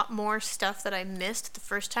see a lot more stuff that I missed the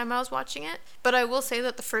first time I was watching it. But I will say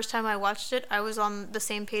that the first time I watched it, I was on the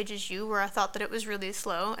same page as you, where I thought that it was really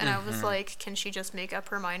slow, and I was like, can she just make up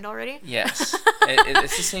her mind already? Yes.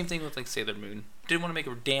 It's the same thing with, like, Sailor Moon. Didn't want to make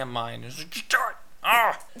her damn mind. It's like, just do it.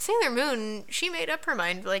 Ah! Sailor Moon, she made up her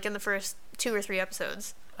mind, like, in the first 2 or 3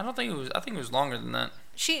 episodes. I think it was longer than that.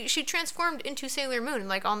 She transformed into Sailor Moon,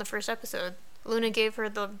 like, on the first episode. Luna gave her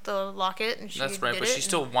the locket, and she did it. That's right, but she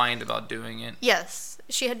still whined about doing it. Yes,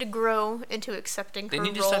 she had to grow into accepting her role as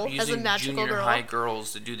a magical girl. They need to stop using junior high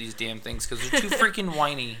girls to do these damn things, because they're too freaking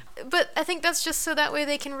whiny. But I think that's just so that way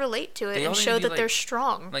they can relate to it and show that they're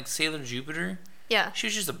strong. Like Sailor Jupiter? Yeah. She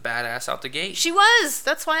was just a badass out the gate. She was!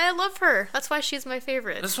 That's why I love her. That's why she's my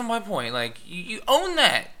favorite. That's my point. Like, you own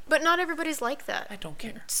that! But not everybody's like that. I don't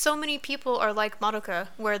care. So many people are like Madoka,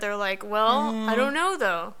 where they're like, well, I don't know,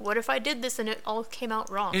 though. What if I did this and it all came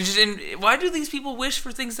out wrong? Why do these people wish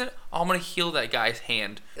for things that... Oh, I'm going to heal that guy's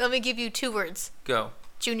hand. Let me give you 2 words. Go.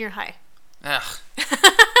 Junior high. Ugh.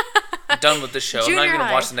 I'm done with this show. I'm not even going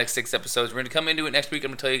to watch the next 6 episodes. We're going to come into it next week. I'm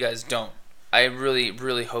going to tell you guys, don't. I really,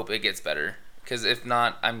 really hope it gets better. Because if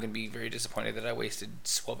not, I'm going to be very disappointed that I wasted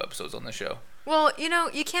 12 episodes on the show. Well,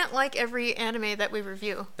 you can't like every anime that we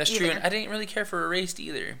review. That's true, and I didn't really care for Erased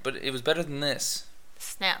either, but it was better than this.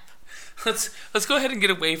 Snap. let's go ahead and get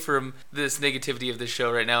away from this negativity of this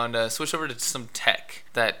show right now and switch over to some tech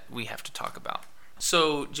that we have to talk about.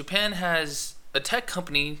 So Japan has a tech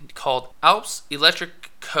company called Alps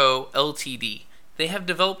Electric Co. Ltd. They have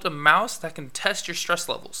developed a mouse that can test your stress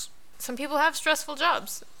levels. Some people have stressful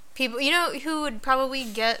jobs. People, you know, who would probably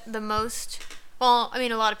get the most. Well, I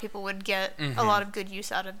mean, a lot of people would get a lot of good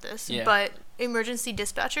use out of this, but emergency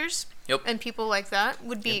dispatchers and people like that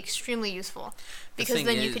would be extremely useful because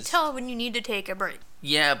then you could tell when you need to take a break.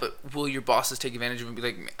 Yeah, but will your bosses take advantage of it and be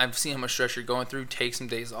like, I've seen how much stress you're going through, take some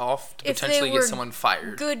days off to potentially get someone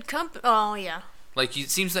fired? Oh, yeah. Like, it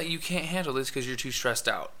seems that you can't handle this because you're too stressed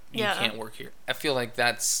out. You can't work here. I feel like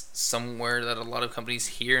that's somewhere that a lot of companies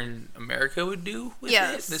here in America would do with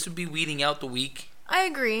it. This would be weeding out the weak. I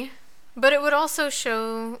agree. But it would also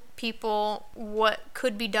show people what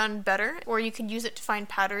could be done better, or you could use it to find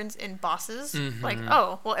patterns in bosses. Like,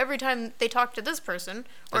 oh, well, every time they talk to this person,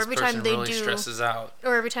 or every time they do stresses out,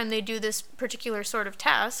 or every time they do this particular sort of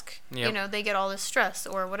task, you know, they get all this stress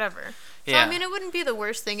or whatever. So, I mean, it wouldn't be the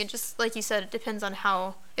worst thing. It just, like you said, it depends on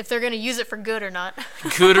if they're going to use it for good or not.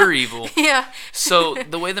 Good or evil. Yeah. So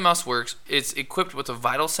the way the mouse works, it's equipped with a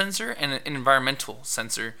vital sensor and an environmental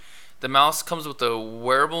sensor. The mouse comes with a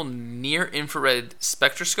wearable near-infrared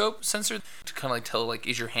spectroscope sensor to kind of like tell, like,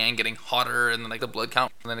 is your hand getting hotter, and then like the blood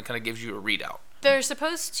count, and then it kind of gives you a readout. They're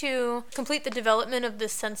supposed to complete the development of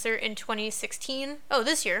this sensor in 2016. Oh,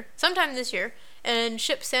 this year. Sometime this year. And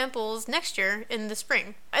ship samples next year in the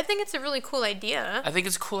spring. I think it's a really cool idea. I think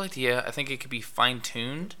it's a cool idea. I think it could be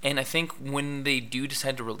fine-tuned. And I think when they do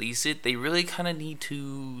decide to release it, they really kind of need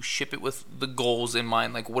to ship it with the goals in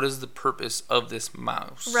mind. Like, what is the purpose of this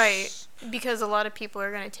mouse? Right. Because a lot of people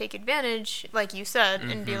are going to take advantage, like you said,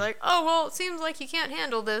 and be like, oh, well, it seems like you can't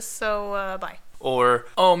handle this, so bye. Or,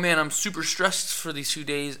 oh man, I'm super stressed for these 2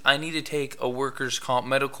 days. I need to take a workers' comp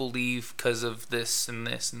medical leave because of this and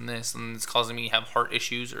this and this, and it's causing me to have heart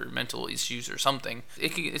issues or mental issues or something.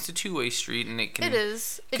 It's a two-way street, and it can... It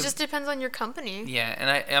is. It just depends on your company. Yeah, and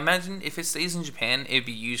I imagine if it stays in Japan, it'd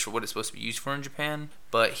be used for what it's supposed to be used for in Japan.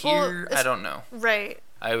 But here, I don't know. Right.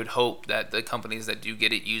 I would hope that the companies that do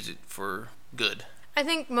get it use it for good. I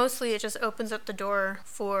think mostly it just opens up the door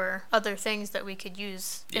for other things that we could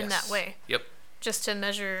use in that way. Yep. Just to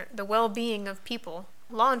measure the well-being of people.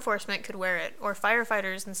 Law enforcement could wear it, or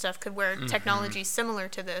firefighters and stuff could wear technology similar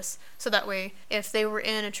to this. So that way, if they were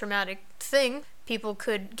in a traumatic thing, people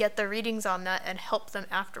could get their readings on that and help them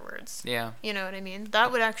afterwards. Yeah. You know what I mean?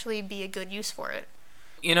 That would actually be a good use for it.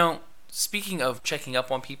 You know, speaking of checking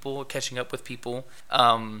up on people, catching up with people,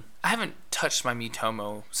 I haven't touched my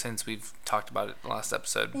Miitomo since we've talked about it in the last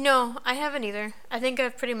episode. No, I haven't either. I think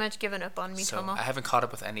I've pretty much given up on Miitomo. So I haven't caught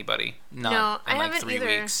up with anybody. No, I haven't 3 either.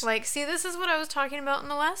 weeks. Like, see, this is what I was talking about in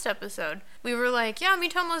the last episode. We were like, yeah,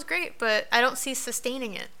 Miitomo's great, but I don't see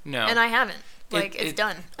sustaining it. No. And I haven't. Like, it's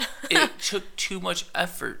done. It took too much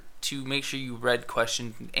effort to make sure you read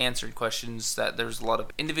questions and answered questions, that there's a lot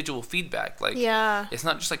of individual feedback. Like, it's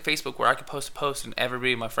not just like Facebook where I could post a post and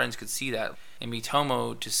everybody, my friends, could see that. In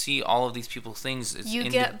Miitomo, to see all of these people's things, it's you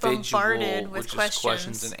individual, get bombarded with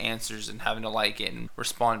questions and answers and having to like it and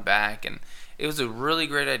respond back. And it was a really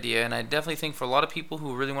great idea, and I definitely think for a lot of people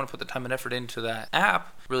who really want to put the time and effort into that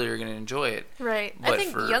app, really are going to enjoy it. Right. But I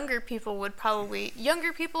think younger people would probably,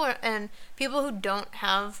 and people who don't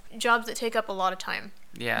have jobs that take up a lot of time.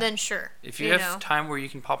 Yeah. Then sure. If you have time where you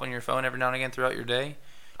can pop on your phone every now and again throughout your day,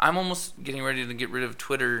 I'm almost getting ready to get rid of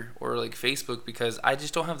Twitter or like Facebook because I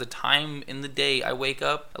just don't have the time in the day. I wake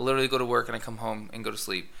up, I literally go to work, and I come home and go to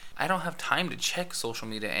sleep. I don't have time to check social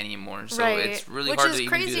media anymore, so it's really hard to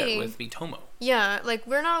even do that with Miitomo. Yeah, like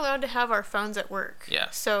we're not allowed to have our phones at work. Yeah.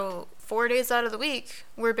 So 4 days out of the week,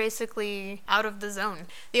 we're basically out of the zone.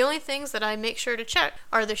 The only things that I make sure to check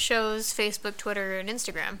are the show's Facebook, Twitter, and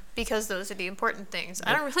Instagram, because those are the important things.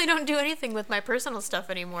 Yep. I don't do anything with my personal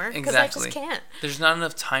stuff anymore, because I just can't. There's not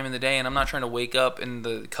enough time in the day, and I'm not trying to wake up in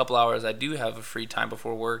the couple hours I do have of free time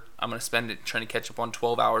before work. I'm going to spend it trying to catch up on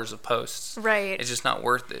 12 hours of posts. Right. It's just not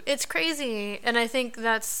worth it. It's crazy, and I think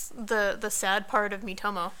that's the sad part of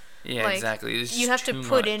Miitomo. Yeah, like, exactly. You have to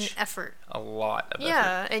put in effort. A lot of effort.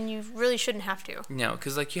 Yeah, and you really shouldn't have to. No,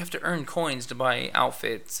 because like you have to earn coins to buy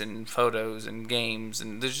outfits and photos and games,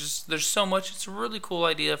 and there's so much. It's a really cool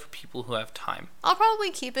idea for people who have time. I'll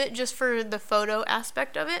probably keep it just for the photo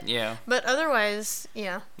aspect of it. Yeah. But otherwise,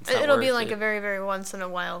 yeah, it'll be like a very, very once in a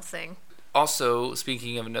while thing. Also,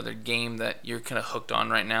 speaking of another game that you're kind of hooked on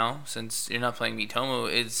right now, since you're not playing Miitomo,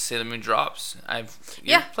 is Sailor Moon Drops.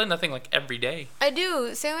 You're playing that thing like every day. I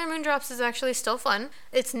do. Sailor Moon Drops is actually still fun.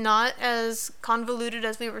 It's not as convoluted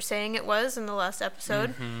as we were saying it was in the last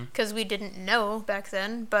episode, because we didn't know back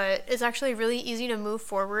then, but it's actually really easy to move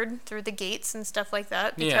forward through the gates and stuff like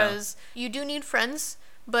that, because you do need friends,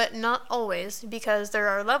 but not always, because there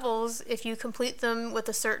are levels, if you complete them with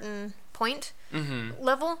a certain point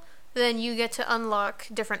level, then you get to unlock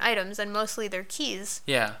different items, and mostly they're keys.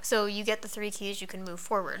 Yeah. So you get the 3 keys, you can move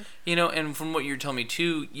forward. And from what you're telling me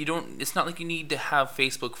too, it's not like you need to have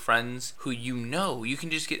Facebook friends who you know. You can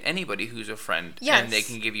just get anybody who's a friend, and they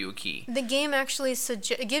can give you a key. The game actually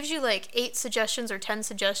it gives you like 8 suggestions or 10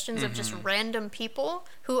 suggestions of just random people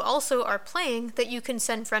who also are playing that you can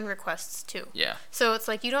send friend requests to. Yeah. So it's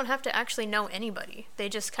like you don't have to actually know anybody. They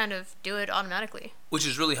just kind of do it automatically. Which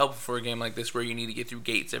is really helpful for a game like this where you need to get through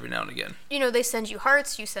gates every now and again. They send you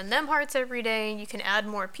hearts, you send them hearts every day, you can add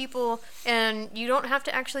more people, and you don't have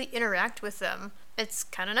to actually interact with them. It's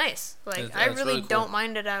kind of nice. I really cool. Don't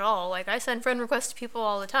mind it at all. I send friend requests to people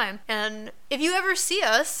all the time. And if you ever see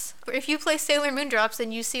us, or if you play Sailor Moon Drops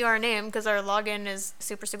and you see our name, because our login is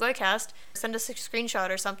Super Sugoicast, send us a screenshot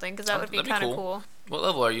or something, because that would be kind of cool. What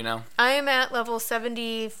level are you now? I am at level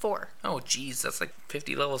 74. Oh, geez, that's like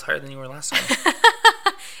 50 levels higher than you were last time.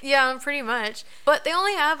 Yeah, pretty much. But they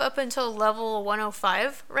only have up until level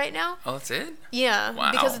 105 right now. Oh, that's it? Yeah,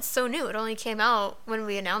 wow. Because it's so new. It only came out when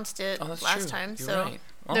we announced it last time. You're so right.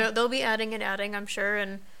 Well, they'll be adding and adding, I'm sure.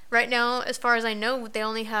 And right now, as far as I know, they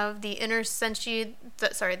only have the inner Senshi,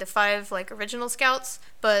 the 5 original scouts,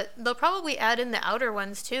 but they'll probably add in the outer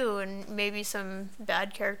ones too, and maybe some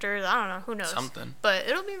bad characters. I don't know, who knows? Something. But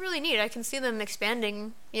it'll be really neat. I can see them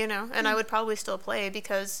expanding, and I would probably still play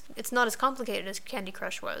because it's not as complicated as Candy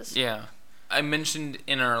Crush was. Yeah. I mentioned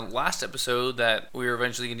in our last episode that we were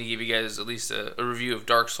eventually going to give you guys at least a review of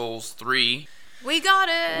Dark Souls 3. We got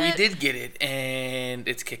it! We did get it, and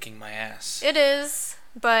it's kicking my ass. It is.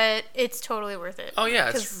 But it's totally worth it. Oh yeah,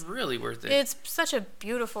 it's really worth it. It's such a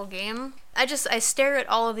beautiful game. I stare at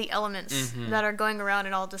all of the elements that are going around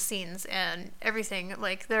in all the scenes and everything.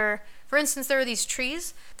 For instance, there are these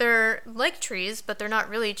trees. They're like trees, but they're not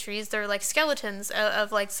really trees. They're like skeletons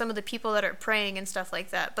of some of the people that are praying and stuff like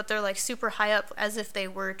that. But they're super high up as if they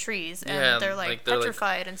were trees, and they're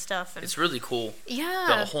petrified and stuff. And it's really cool. Yeah.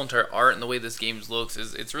 The whole entire art and the way this game looks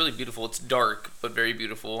it's really beautiful. It's dark but very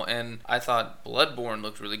beautiful. And I thought Bloodborne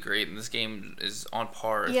looked really great, and this game is on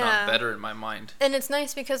par, if not better, in my mind. And it's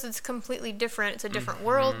nice because it's completely different. It's a different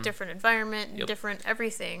world, different environment, different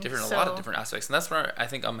everything. A lot of different aspects, and that's where I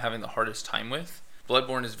think I'm having the hardest time with.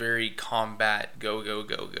 Bloodborne is very combat, go, go,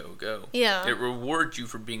 go, go, go. Yeah. It rewards you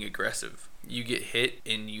for being aggressive. You get hit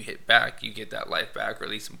and you hit back, you get that life back, or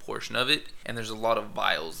at least some portion of it, and there's a lot of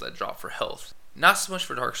vials that drop for health. Not so much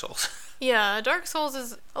for Dark Souls. Yeah, Dark Souls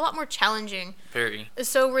is a lot more challenging. Very.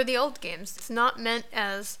 So were the old games. It's not meant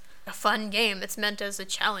as a fun game, it's meant as a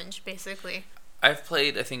challenge, basically. I've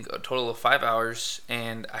played, I think, a total of 5 hours,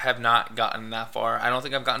 and I have not gotten that far. I don't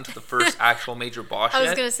think I've gotten to the first actual major boss yet. I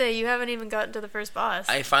was going to say, you haven't even gotten to the first boss.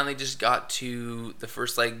 I finally just got to the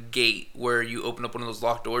first, gate where you open up one of those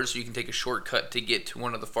locked doors so you can take a shortcut to get to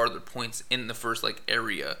one of the farther points in the first,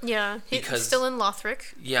 area. Yeah, he's still in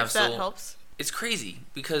Lothric, if that helps. It's crazy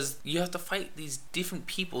because you have to fight these different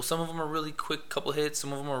people. Some of them are really quick couple hits.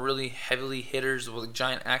 Some of them are really heavily hitters with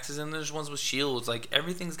giant axes. And there's ones with shields.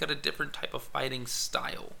 Everything's got a different type of fighting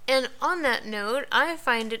style. And on that note, I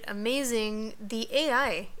find it amazing the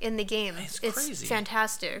AI in the game. It's crazy. It's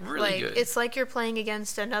fantastic. Really good. It's like you're playing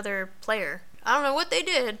against another player. I don't know what they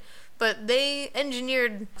did, but they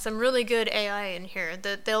engineered some really good AI in here.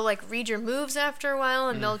 That they'll read your moves after a while,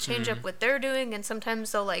 and they'll change up what they're doing, and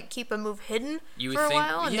sometimes they'll keep a move hidden for a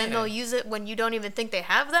while, and then they'll use it when you don't even think they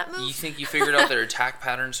have that move. You think you figured out their attack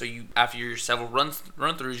pattern, so you after your several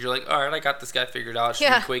run-throughs, you're like, all right, I got this guy figured out. It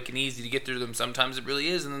should be quick and easy to get through them. Sometimes it really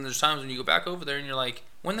is, and then there's times when you go back over there and you're like,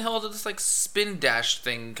 when the hell did this spin dash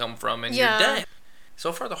thing come from? And you're dead.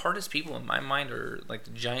 So far, the hardest people in my mind are the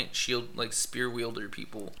giant shield, spear wielder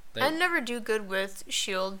people. I never do good with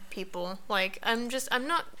shield people.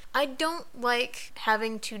 I don't like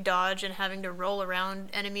having to dodge and having to roll around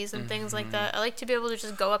enemies and things like that. I like to be able to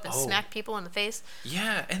just go up and smack people in the face.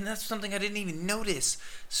 Yeah, and that's something I didn't even notice.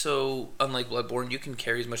 So, unlike Bloodborne, you can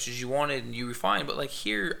carry as much as you wanted and you refine. But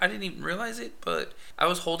here, I didn't even realize it, but I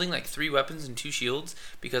was holding 3 weapons and 2 shields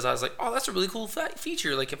because I was like, oh, that's a really cool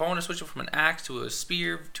feature. If I want to switch it from an axe to a spear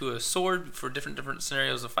spear to a sword for different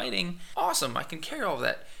scenarios of fighting. Awesome, I can carry all of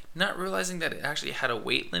that. Not realizing that it actually had a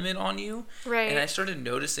weight limit on you. Right. And I started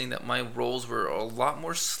noticing that my rolls were a lot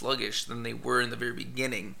more sluggish than they were in the very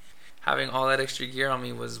beginning. Having all that extra gear on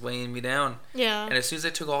me was weighing me down. Yeah. And as soon as I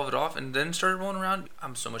took all of it off and then started rolling around,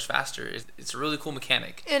 I'm so much faster. It's a really cool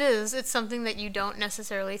mechanic. It is. It's something that you don't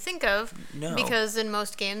necessarily think of. No. Because in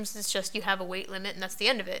most games, it's just you have a weight limit and that's the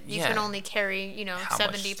end of it. You Yeah. can only carry, How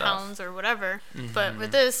 70 much stuff. pounds or whatever. But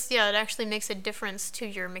with this, yeah, it actually makes a difference to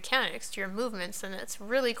your mechanics, to your movements, and it's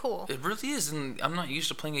really cool. It really is, and I'm not used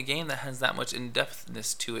to playing a game that has that much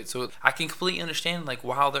in-depthness to it. So I can completely understand, like,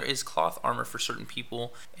 while there is cloth armor for certain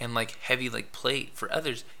people and, like, heavy, like, plate for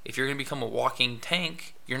others, if you're going to become a walking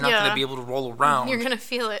tank, you're not going to be able to roll around. You're going to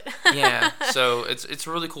feel it. Yeah, so it's a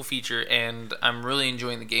really cool feature, and I'm really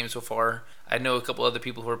enjoying the game so far. I know a couple other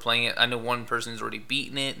people who are playing it. I know one person's already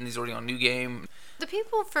beaten it, and he's already on New Game. The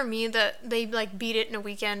people for me that they like beat it in a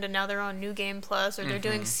weekend and now they're on New Game Plus or they're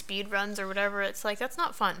doing speed runs or whatever, it's like that's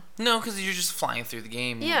not fun. No, because you're just flying through the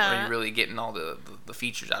game. Yeah. Or you're really getting all the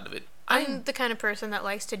features out of it. I'm the kind of person that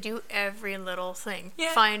likes to do every little thing.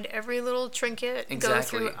 Yeah. Find every little trinket, go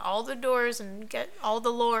Exactly. through all the doors and get all the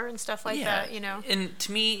lore and stuff like that, And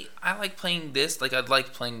to me, I like playing this. Like, I'd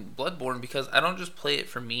like playing Bloodborne because I don't just play it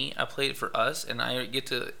for me. I play it for us, and I get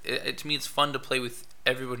to... to me, it's fun to play with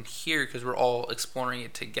everyone here because we're all exploring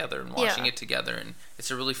it together and watching it together, and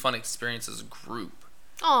it's a really fun experience as a group.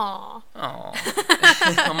 Aww.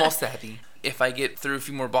 I'm all sappy. If I get through a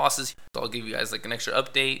few more bosses, I'll give you guys like an extra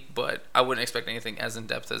update, but I wouldn't expect anything as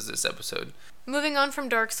in-depth as this episode. Moving on from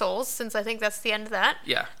Dark Souls, since I think that's the end of that.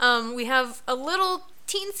 Yeah. We have a little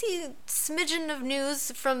teensy smidgen of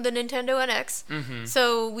news from the Nintendo NX. Mm-hmm.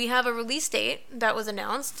 So we have a release date that was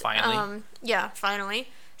announced. Finally. Finally.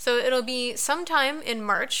 So it'll be sometime in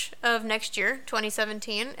March of next year,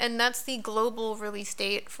 2017, and that's the global release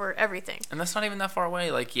date for everything. And that's not even that far away.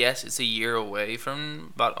 Like, yes, it's a year away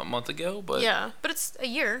from about a month ago, but... Yeah, but it's a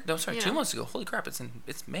year. No, sorry, 2 months ago. Holy crap,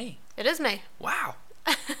 it's May. It is May. Wow.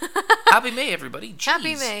 Happy May, everybody. Jeez.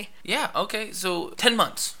 Happy May. Yeah, okay, so 10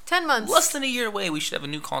 months. 10 months. Less than a year away, we should have a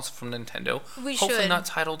new console from Nintendo. We Hopefully should. not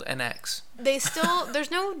titled NX.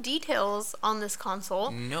 There's no details on this console.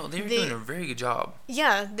 No, they're doing a very good job.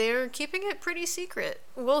 Yeah, they're keeping it pretty secret.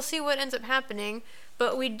 We'll see what ends up happening,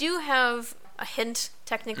 but we do have a hint,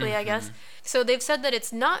 technically, I guess. So they've said that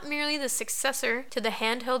it's not merely the successor to the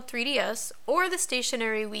handheld 3DS or the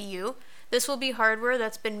stationary Wii U. This will be hardware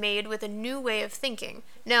that's been made with a new way of thinking.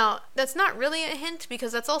 Now, that's not really a hint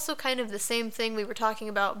because that's also kind of the same thing we were talking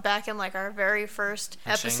about back in like our very first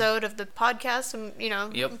episode of the podcast and,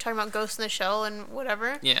 talking about Ghost in the Shell and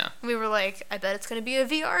whatever. Yeah. We were like, I bet it's going to be a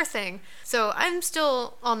VR thing. So I'm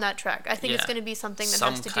still on that track. I think it's going to be something that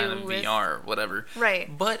has to do with VR, whatever.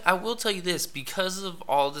 Right. But I will tell you this, because of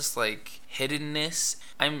all this like hiddenness,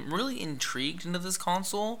 I'm really intrigued into this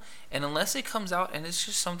console, and unless it comes out and it's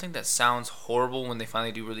just something that sounds horrible when they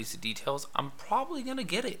finally do release the details, I'm probably gonna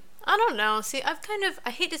get it. I don't know. See,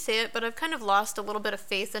 I hate to say it, but I've kind of lost a little bit of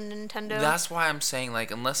faith in Nintendo. That's why I'm saying,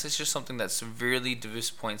 like, unless it's just something that severely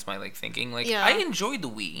disappoints my, like, thinking. Like, Yeah. I enjoyed the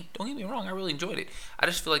Wii. Don't get me wrong, I really enjoyed it. I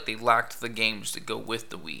just feel like they lacked the games to go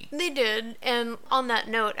with the Wii. They did, and on that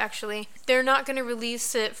note, actually, they're not going to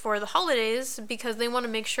release it for the holidays because they want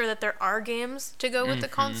to make sure that there are games to go with the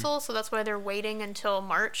console, so that's why they're waiting until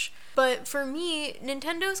March. But for me,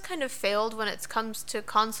 Nintendo's kind of failed when it comes to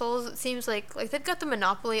consoles. It seems like they've got the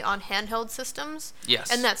monopoly on handheld systems. Yes.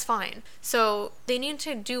 And that's fine. So they need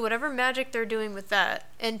to do whatever magic they're doing with that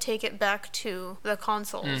and take it back to the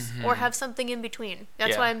consoles or have something in between.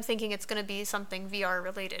 That's why I'm thinking it's going to be something VR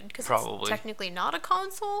related because it's technically not a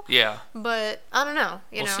console. Yeah. But I don't know.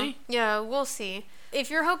 We'll see. Yeah, we'll see. If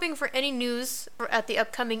you're hoping for any news at the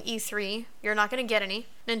upcoming E3, you're not going to get any.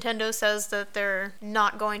 Nintendo says that they're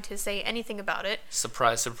not going to say anything about it.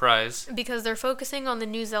 Surprise, surprise. Because they're focusing on the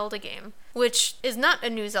new Zelda game, which is not a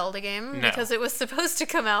new Zelda game because it was supposed to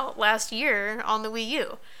come out last year on the Wii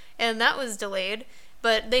U. And that was delayed.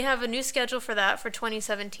 But they have a new schedule for that for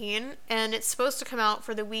 2017, and it's supposed to come out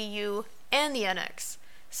for the Wii U and the NX.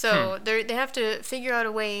 So they have to figure out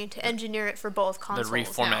a way to engineer it for both consoles. They're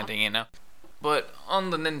reformatting it now. But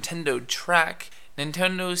on the Nintendo track,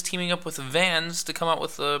 Nintendo is teaming up with Vans to come out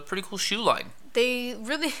with a pretty cool shoe line. They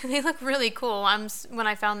look really cool. When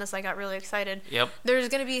I found this, I got really excited. Yep. There's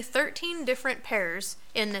going to be 13 different pairs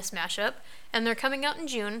in this mashup, and they're coming out in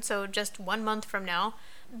June, so just 1 month from now.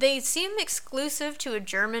 They seem exclusive to a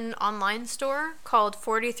German online store called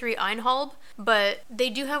 43 Einhalb, but they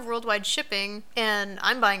do have worldwide shipping, and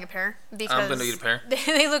I'm buying a pair because I'm going to get a pair.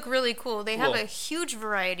 They look really cool. They have a huge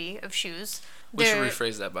variety of shoes. We should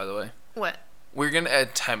rephrase that, by the way. What? We're going to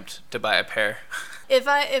attempt to buy a pair. If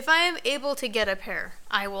I am able to get a pair,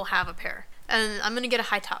 I will have a pair. And I'm going to get a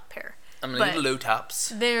high top pair. I'm going to get low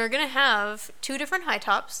tops. They're going to have 2 different high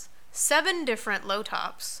tops, 7 different low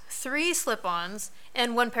tops, 3 slip-ons,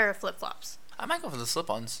 and 1 pair of flip-flops. I might go for the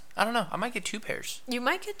slip-ons. I don't know. I might get 2 pairs. You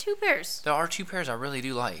might get 2 pairs. There are 2 pairs I really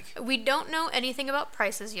do like. We don't know anything about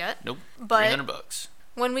prices yet. Nope. But $300.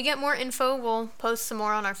 When we get more info, we'll post some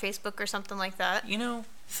more on our Facebook or something like that. You know,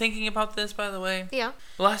 thinking about this, by the way. Yeah.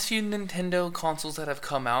 The last few Nintendo consoles that have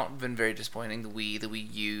come out have been very disappointing. The Wii, the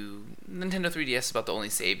Wii U, Nintendo 3DS is about the only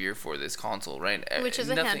savior for this console, right? Which is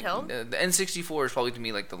a handheld. The N64 is probably to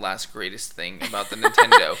me like the last greatest thing about the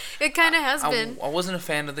Nintendo. It kind of has been. I wasn't a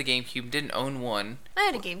fan of the GameCube. Didn't own one. I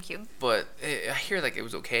had a GameCube. But I hear like it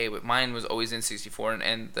was okay. But mine was always N64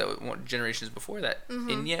 and the generations before that. Mm-hmm.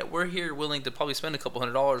 And yet we're here willing to probably spend a couple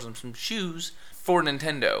 $100 on some shoes for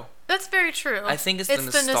Nintendo. That's very true. I think it's the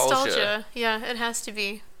nostalgia. Yeah, it has to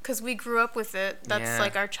be. Because we grew up with it. That's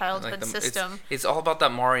like our childhood system. It's all about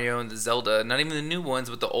that Mario and the Zelda. Not even the new ones,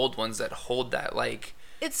 but the old ones that hold that, like...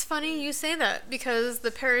 It's funny you say that, because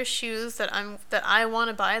the pair of shoes that I want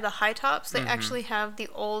to buy, the high tops, they actually have the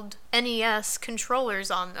old NES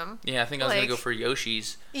controllers on them. Yeah, I think I was going to go for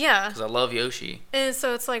Yoshi's. Yeah. Because I love Yoshi. And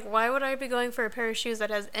so it's like, why would I be going for a pair of shoes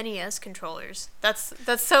that has NES controllers? That's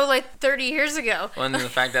so like 30 years ago. Well, and then the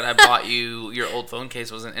fact that I bought you your old phone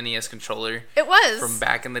case was an NES controller. It was. From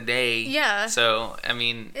back in the day. Yeah. So, I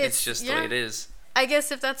mean, it's just the way it is. I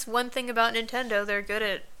guess if that's one thing about Nintendo, they're good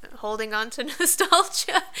at holding on to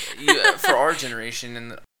nostalgia. Yeah, for our generation,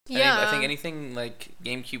 and yeah. I think anything like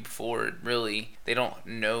GameCube forward, really, they don't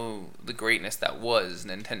know the greatness that was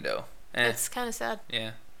Nintendo. It's kind of sad.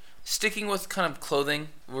 Yeah. Sticking with kind of clothing,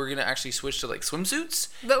 we're going to actually switch to like swimsuits.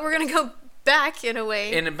 But we're going to go back in a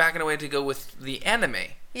way. Back in a way to go with the anime.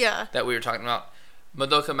 Yeah. That we were talking about.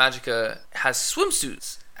 Madoka Magica has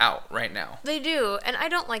swimsuits out right now. They do, and I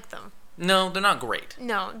don't like them. No, they're not great.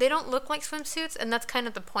 No, they don't look like swimsuits, and that's kind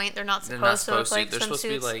of the point. They're not supposed to look like swimsuits. They're supposed to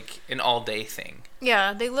be like an all-day thing.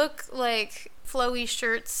 Yeah, they look like flowy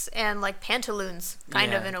shirts and like pantaloons,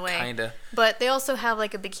 kind of in a way. Kinda. But they also have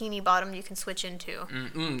like a bikini bottom you can switch into.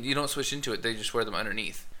 You don't switch into it; they just wear them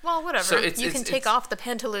underneath. Well, whatever. So you can take off the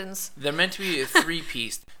pantaloons. They're meant to be a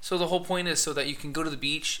 3-piece. So the whole point is so that you can go to the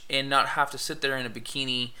beach and not have to sit there in a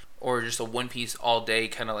bikini or just a 1-piece all day,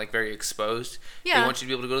 kind of like very exposed. Yeah. They want you to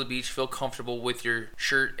be able to go to the beach, feel comfortable with your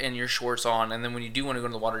shirt and your shorts on, and then when you do want to go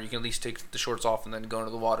to the water, you can at least take the shorts off and then go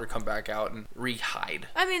into the water, come back out, and re-hide.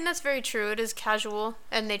 I mean, that's very true. It is casual,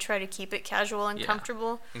 and they try to keep it casual and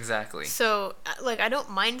comfortable. Exactly. So, like, I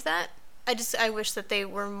don't mind that. I wish that they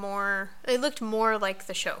looked more like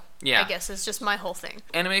the show. Yeah. I guess is just my whole thing.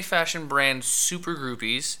 Anime fashion brand Super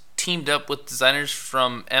Groupies teamed up with designers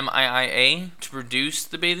from MIIA to produce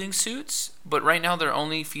the bathing suits, but right now they're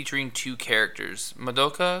only featuring 2 characters.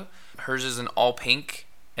 Madoka, hers is an all pink,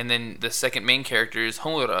 and then the second main character is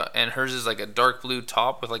Homura, and hers is like a dark blue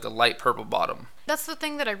top with like a light purple bottom. That's the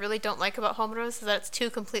thing that I really don't like about Homura's, is that it's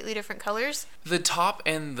 2 completely different colors. The top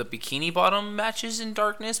and the bikini bottom matches in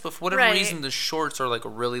darkness, but for whatever reason, the shorts are like a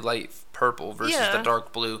really light purple versus the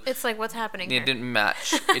dark blue. It's like, what's happening here? It didn't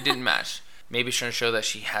match. It didn't match. Maybe it's trying to show that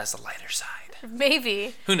she has a lighter side.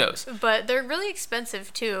 Maybe. Who knows? But they're really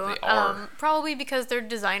expensive too. They are. Probably because they're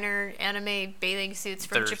designer anime bathing suits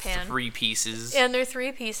from Japan. They're 3 pieces. And they're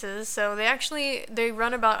 3 pieces, so they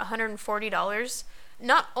run about $140.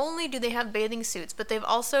 Not only do they have bathing suits, but they've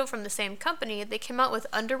also, from the same company, they came out with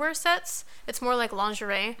underwear sets. It's more like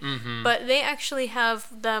lingerie. Mm-hmm. But they actually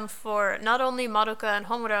have them for not only Madoka and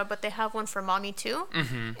Homura, but they have one for Mami too.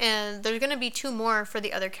 Mm-hmm. And there's going to be 2 more for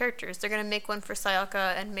the other characters. They're going to make one for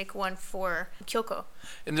Sayaka and make one for Kyoko.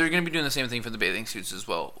 And they're going to be doing the same thing for the bathing suits as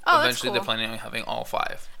well. Oh, Eventually, that's cool. They're planning on having all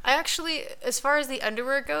 5. I actually, as far as the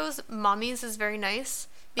underwear goes, Mami's is very nice.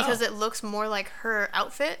 Because it looks more like her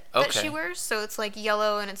outfit that she wears. So it's like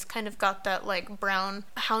yellow and it's kind of got that like brown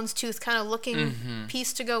houndstooth kind of looking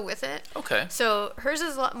piece to go with it. Okay. So hers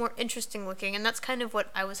is a lot more interesting looking, and that's kind of what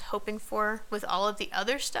I was hoping for with all of the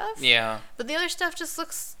other stuff. Yeah. But the other stuff just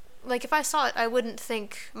looks like, if I saw it, I wouldn't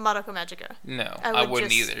think Madoka Magica. No, I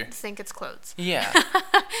wouldn't just either. think it's clothes. Yeah.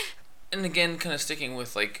 And again, kind of sticking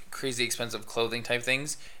with like crazy expensive clothing type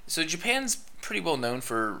things. So Japan's pretty well known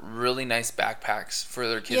for really nice backpacks for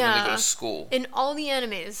their kids when they go to school. In all the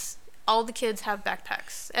animes, all the kids have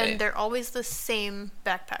backpacks, and they're always the same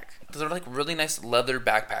backpack. They're like really nice leather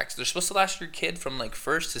backpacks. They're supposed to last your kid from like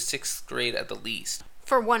 1st to 6th grade at the least.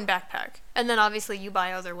 For one backpack. And then obviously you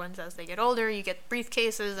buy other ones as they get older. You get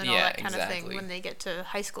briefcases and all that kind of thing when they get to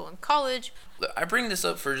high school and college. I bring this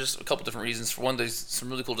up for just a couple different reasons. For one, there's some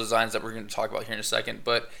really cool designs that we're going to talk about here in a second.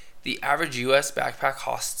 But The average U.S. backpack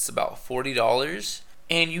costs about $40,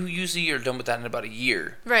 and you usually are done with that in about a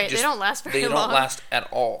year. Right, they don't last very long. They don't last at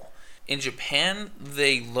all. In Japan,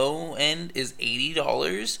 the low end is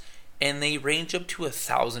 $80, and they range up to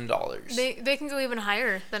 $1,000. They can go even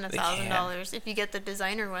higher than $1,000 if you get the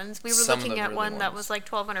designer ones. We were looking at one that was like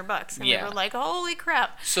 $1,200, and we were like, holy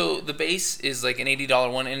crap. So the base is like an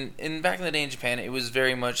 $80 one, and back in the day in Japan, it was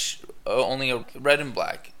very much only a red and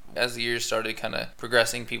black. As the years started kind of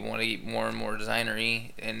progressing, people want to get more and more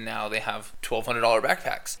designery, and now they have $1,200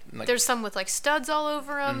 backpacks. Like, there's some with like studs all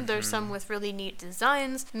over them. Mm-hmm. There's some with really neat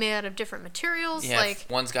designs made out of different materials. Yeah, like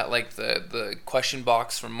one's got like the question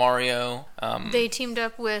box from Mario. They teamed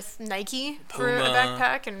up with Nike for a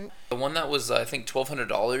backpack, and the one that was I think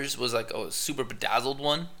 $1,200 was like a super bedazzled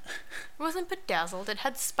one. It wasn't bedazzled. It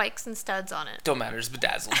had spikes and studs on it. Don't matter. It's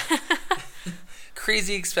bedazzled.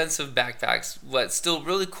 Crazy expensive backpacks, but still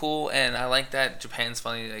really cool, and I like that Japan's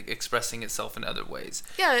finally like expressing itself in other ways.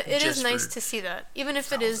 Yeah, it is nice to see that, even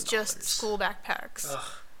if it is just school backpacks.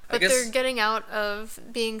 But they're getting out of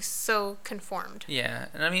being so conformed. Yeah,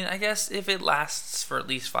 and I mean, I guess if it lasts for at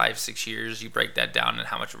least 5-6 years, you break that down and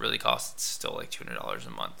how much it really costs, it's still like $200 a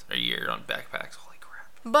month or a year on backpacks. Holy crap.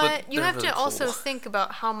 But you have to also think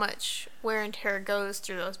about how much wear and tear goes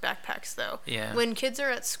through those backpacks, though. Yeah. When kids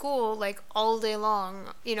are at school, like, all day long,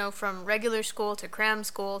 you know, from regular school to cram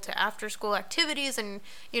school to after-school activities and,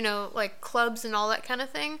 you know, like, clubs and all that kind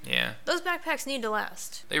of thing. Yeah. Those backpacks need to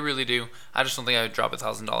last. They really do. I just don't think I would drop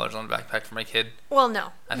 $1,000 on a backpack for my kid. Well,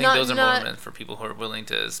 no. I think those are more meant for people who are willing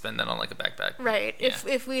to spend that on, like, a backpack. Right. Yeah.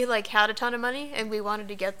 If we, like, had a ton of money and we wanted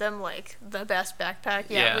to get them, like, the best backpack,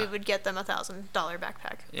 we would get them $1,000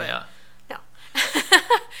 backpack. But yeah. No.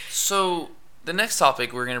 So the next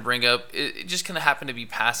topic we're going to bring up, it just kind of happened to be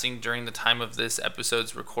passing during the time of this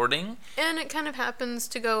episode's recording. And it kind of happens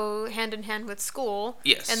to go hand in hand with school.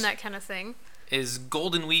 Yes. And that kind of thing. Is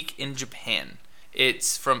Golden Week in Japan.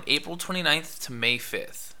 It's from April 29th to May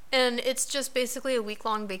 5th. And it's just basically a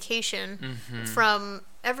week-long vacation from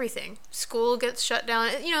everything. School gets shut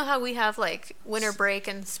down. You know how we have, like, winter break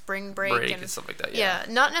and spring break and stuff like that, yeah.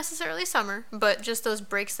 Not necessarily summer, but just those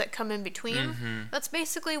breaks that come in between. That's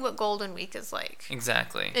basically what Golden Week is like.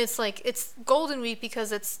 Exactly. It's like, it's Golden Week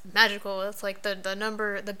because it's magical. It's like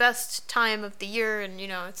the best time of the year, and, you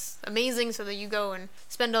know, it's amazing, so that you go and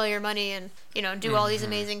spend all your money and, you know, do all these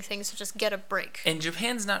amazing things to just get a break. And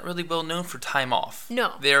Japan's not really well known for time off.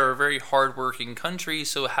 No. They're a very hard-working country,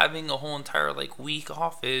 so having a whole entire, like, week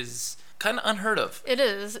off is kind of unheard of. It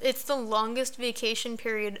is. It's the longest vacation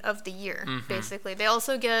period of the year, basically. They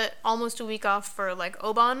also get almost a week off for, like,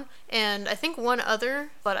 Oban, and I think one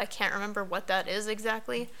other, but I can't remember what that is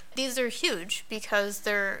exactly. These are huge because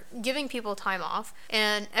they're giving people time off,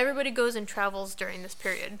 and everybody goes and travels during this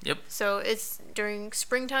period. Yep. So it's during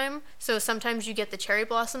springtime, so sometimes you get the cherry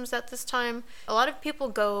blossoms at this time. A lot of people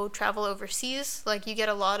go travel overseas. Like, you get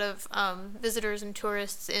a lot of visitors and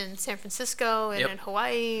tourists in San Francisco and in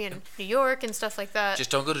Hawaii and New York and stuff like that. Just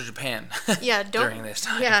don't go to Japan. Yeah, during this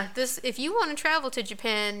time. Yeah, if you want to travel to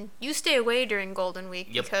Japan, you stay away during Golden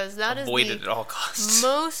Week because that Avoid is it at all costs.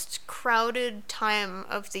 Most crowded time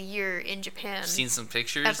of the year in Japan. I've seen some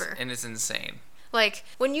pictures ever. And it's insane. Like,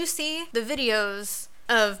 when you see the videos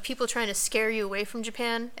of people trying to scare you away from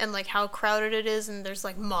Japan and, like, how crowded it is and there's,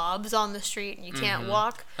 like, mobs on the street and you can't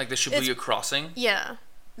walk. Like the Shibuya crossing? Yeah.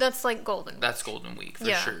 That's like Golden Week. That's Golden Week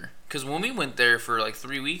for sure. Because when we went there for like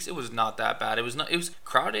 3 weeks, it was not that bad. It was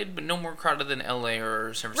crowded, but no more crowded than LA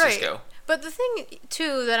or San Francisco. Right. But the thing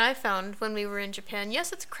too that I found when we were in Japan,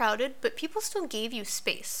 yes, it's crowded, but people still gave you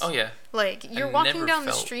space. Oh yeah. Like, you're walking down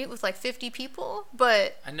the street with like 50 people,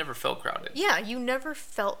 but I never felt crowded. Yeah, you never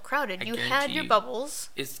felt crowded. You had your bubbles.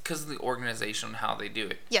 It's because of the organization on how they do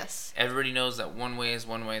it. Yes. Everybody knows that one way is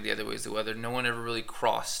one way, the other way is the other. No one ever really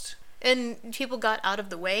crossed. And people got out of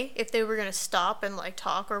the way if they were going to stop and, like,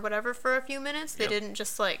 talk or whatever for a few minutes. They didn't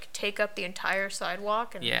just, like, take up the entire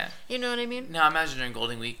sidewalk. And, you know what I mean? Now, I imagine during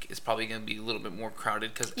Golden Week it's probably going to be a little bit more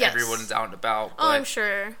crowded because everyone's out and about. Oh, I'm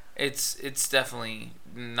sure. It's definitely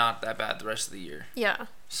not that bad the rest of the year. Yeah.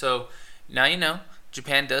 So, now you know.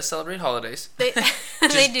 Japan does celebrate holidays. They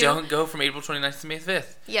do. Don't go from April 29th to May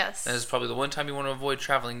 5th. Yes. That is probably the one time you want to avoid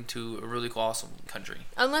traveling to a really cool, awesome country.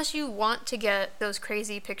 Unless you want to get those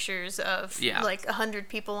crazy pictures of, like, 100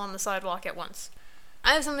 people on the sidewalk at once.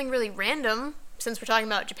 I have something really random, since we're talking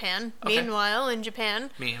about Japan. Okay. Meanwhile, in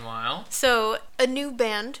Japan. So, a new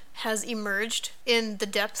band has emerged in the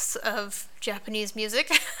depths of Japanese music.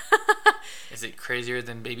 Is it crazier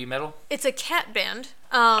than Baby Metal? It's a cat band.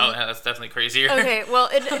 Oh, yeah, that's definitely crazier. Okay, well,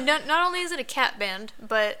 not only is it a cat band,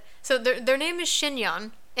 but... So their name is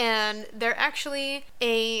Shinyan, and they're actually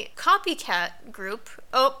a copycat group,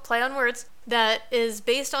 play on words, that is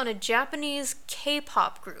based on a Japanese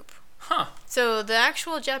K-pop group. Huh. So the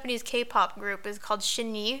actual Japanese K-pop group is called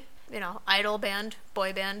Shinyi, idol band,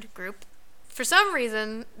 boy band group. For some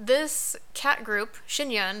reason, this cat group,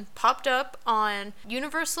 Shinyan, popped up on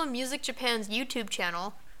Universal Music Japan's YouTube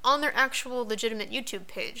channel on their actual legitimate YouTube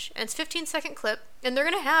page. And it's a 15-second clip, and they're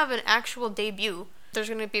going to have an actual debut. There's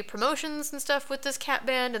going to be promotions and stuff with this cat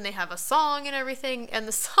band, and they have a song and everything, and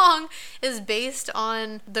the song is based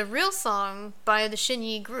on the real song by the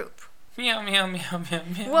Shinyi group. Meow, meow, meow, meow,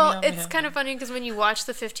 meow. Well, meow, it's meow. kind of funny because when you watch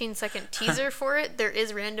the 15-second teaser for it, there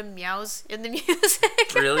is random meows in the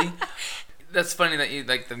music. Really? That's funny that you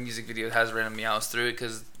like the music video has random meows through it,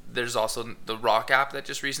 because there's also the Rock app that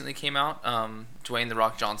just recently came out. Dwayne "The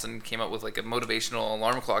Rock" Johnson came up with like a motivational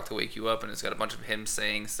alarm clock to wake you up, and it's got a bunch of him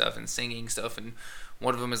saying stuff and singing stuff, and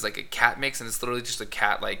one of them is like a cat mix, and it's literally just a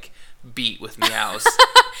cat like beat with meows.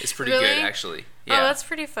 It's pretty Really? good, actually. Yeah. Oh, that's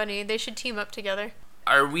pretty funny. They should team up together.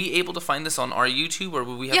 Are we able to find this on our YouTube, or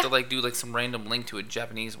will we have Yeah. to like do like some random link to a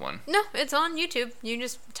Japanese one? No, it's on YouTube. You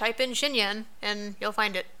just type in Shinyan and you'll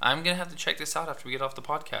find it. I'm gonna have to check this out after we get off the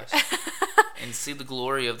podcast and see the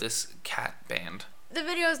glory of this cat band. The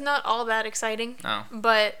video is not all that exciting, No.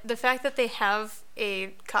 but the fact that they have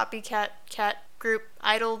a copycat cat group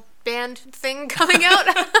idol band thing coming out,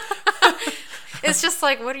 it's just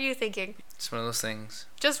like, what are you thinking? It's one of those things.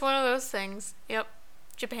 Just one of those things. Yep.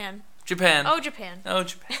 Japan. Japan. Oh, Japan. Oh,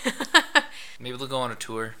 Japan. Maybe they'll go on a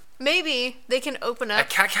tour. Maybe they can open up. At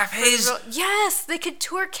cat cafes. Yes, they could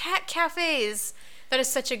tour cat cafes. That is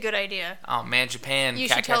such a good idea. Oh man, Japan. You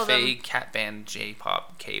Cat should tell cafe, them. cat band,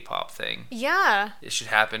 J-pop, K-pop thing. Yeah, It should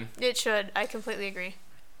happen. it should. I completely agree.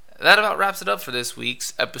 That about wraps it up for this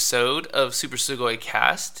week's episode of Super Sugoi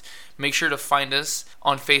Cast. Make sure to find us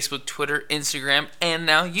on Facebook, Twitter, Instagram, and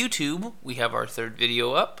now YouTube. We have our third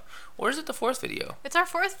video up. Or is it the fourth video? It's our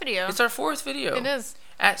fourth video. It's our fourth video. It is.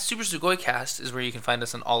 At Super Sugoi Cast is where you can find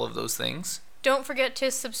us on all of those things. Don't forget to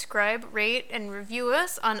subscribe, rate, and review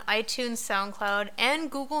us on iTunes, SoundCloud, and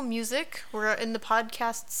Google Music. We're in the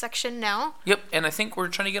podcast section now. Yep, and I think we're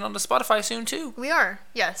trying to get onto Spotify soon too. We are,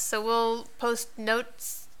 yes. So we'll post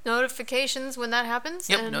notifications when that happens.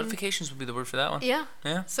 Yep, and notifications would be the word for that one. Yeah.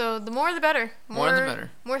 Yeah. So the more the better. More the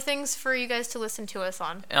better. More things for you guys to listen to us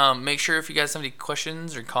on. Make sure if you guys have any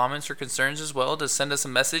questions or comments or concerns as well, to send us a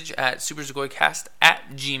message at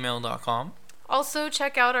supersugoicast@gmail.com. Also,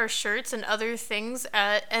 check out our shirts and other things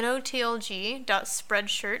at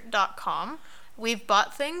notlg.spreadshirt.com. We've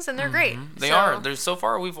bought things and they're great. They are. So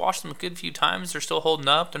far, we've washed them a good few times. They're still holding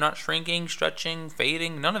up. They're not shrinking, stretching,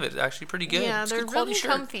 fading. None of it is actually pretty good. Yeah, It's a they're good quality really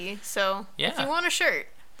shirt. comfy. So if Yeah. you want a shirt,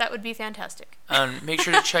 that would be fantastic. Make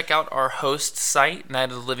sure to check out our host site, Night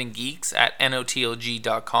of the Living Geeks, at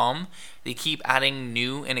notlg.com. They keep adding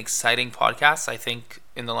new and exciting podcasts. I think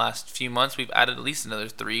in the last few months, we've added at least another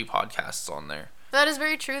 3 podcasts on there. That is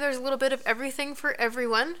very true. There's a little bit of everything for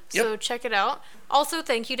everyone, so Yep. check it out. Also,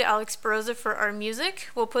 thank you to Alex Baroza for our music.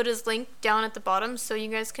 We'll put his link down at the bottom so you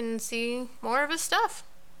guys can see more of his stuff.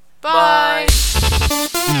 Bye.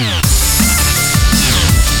 Bye.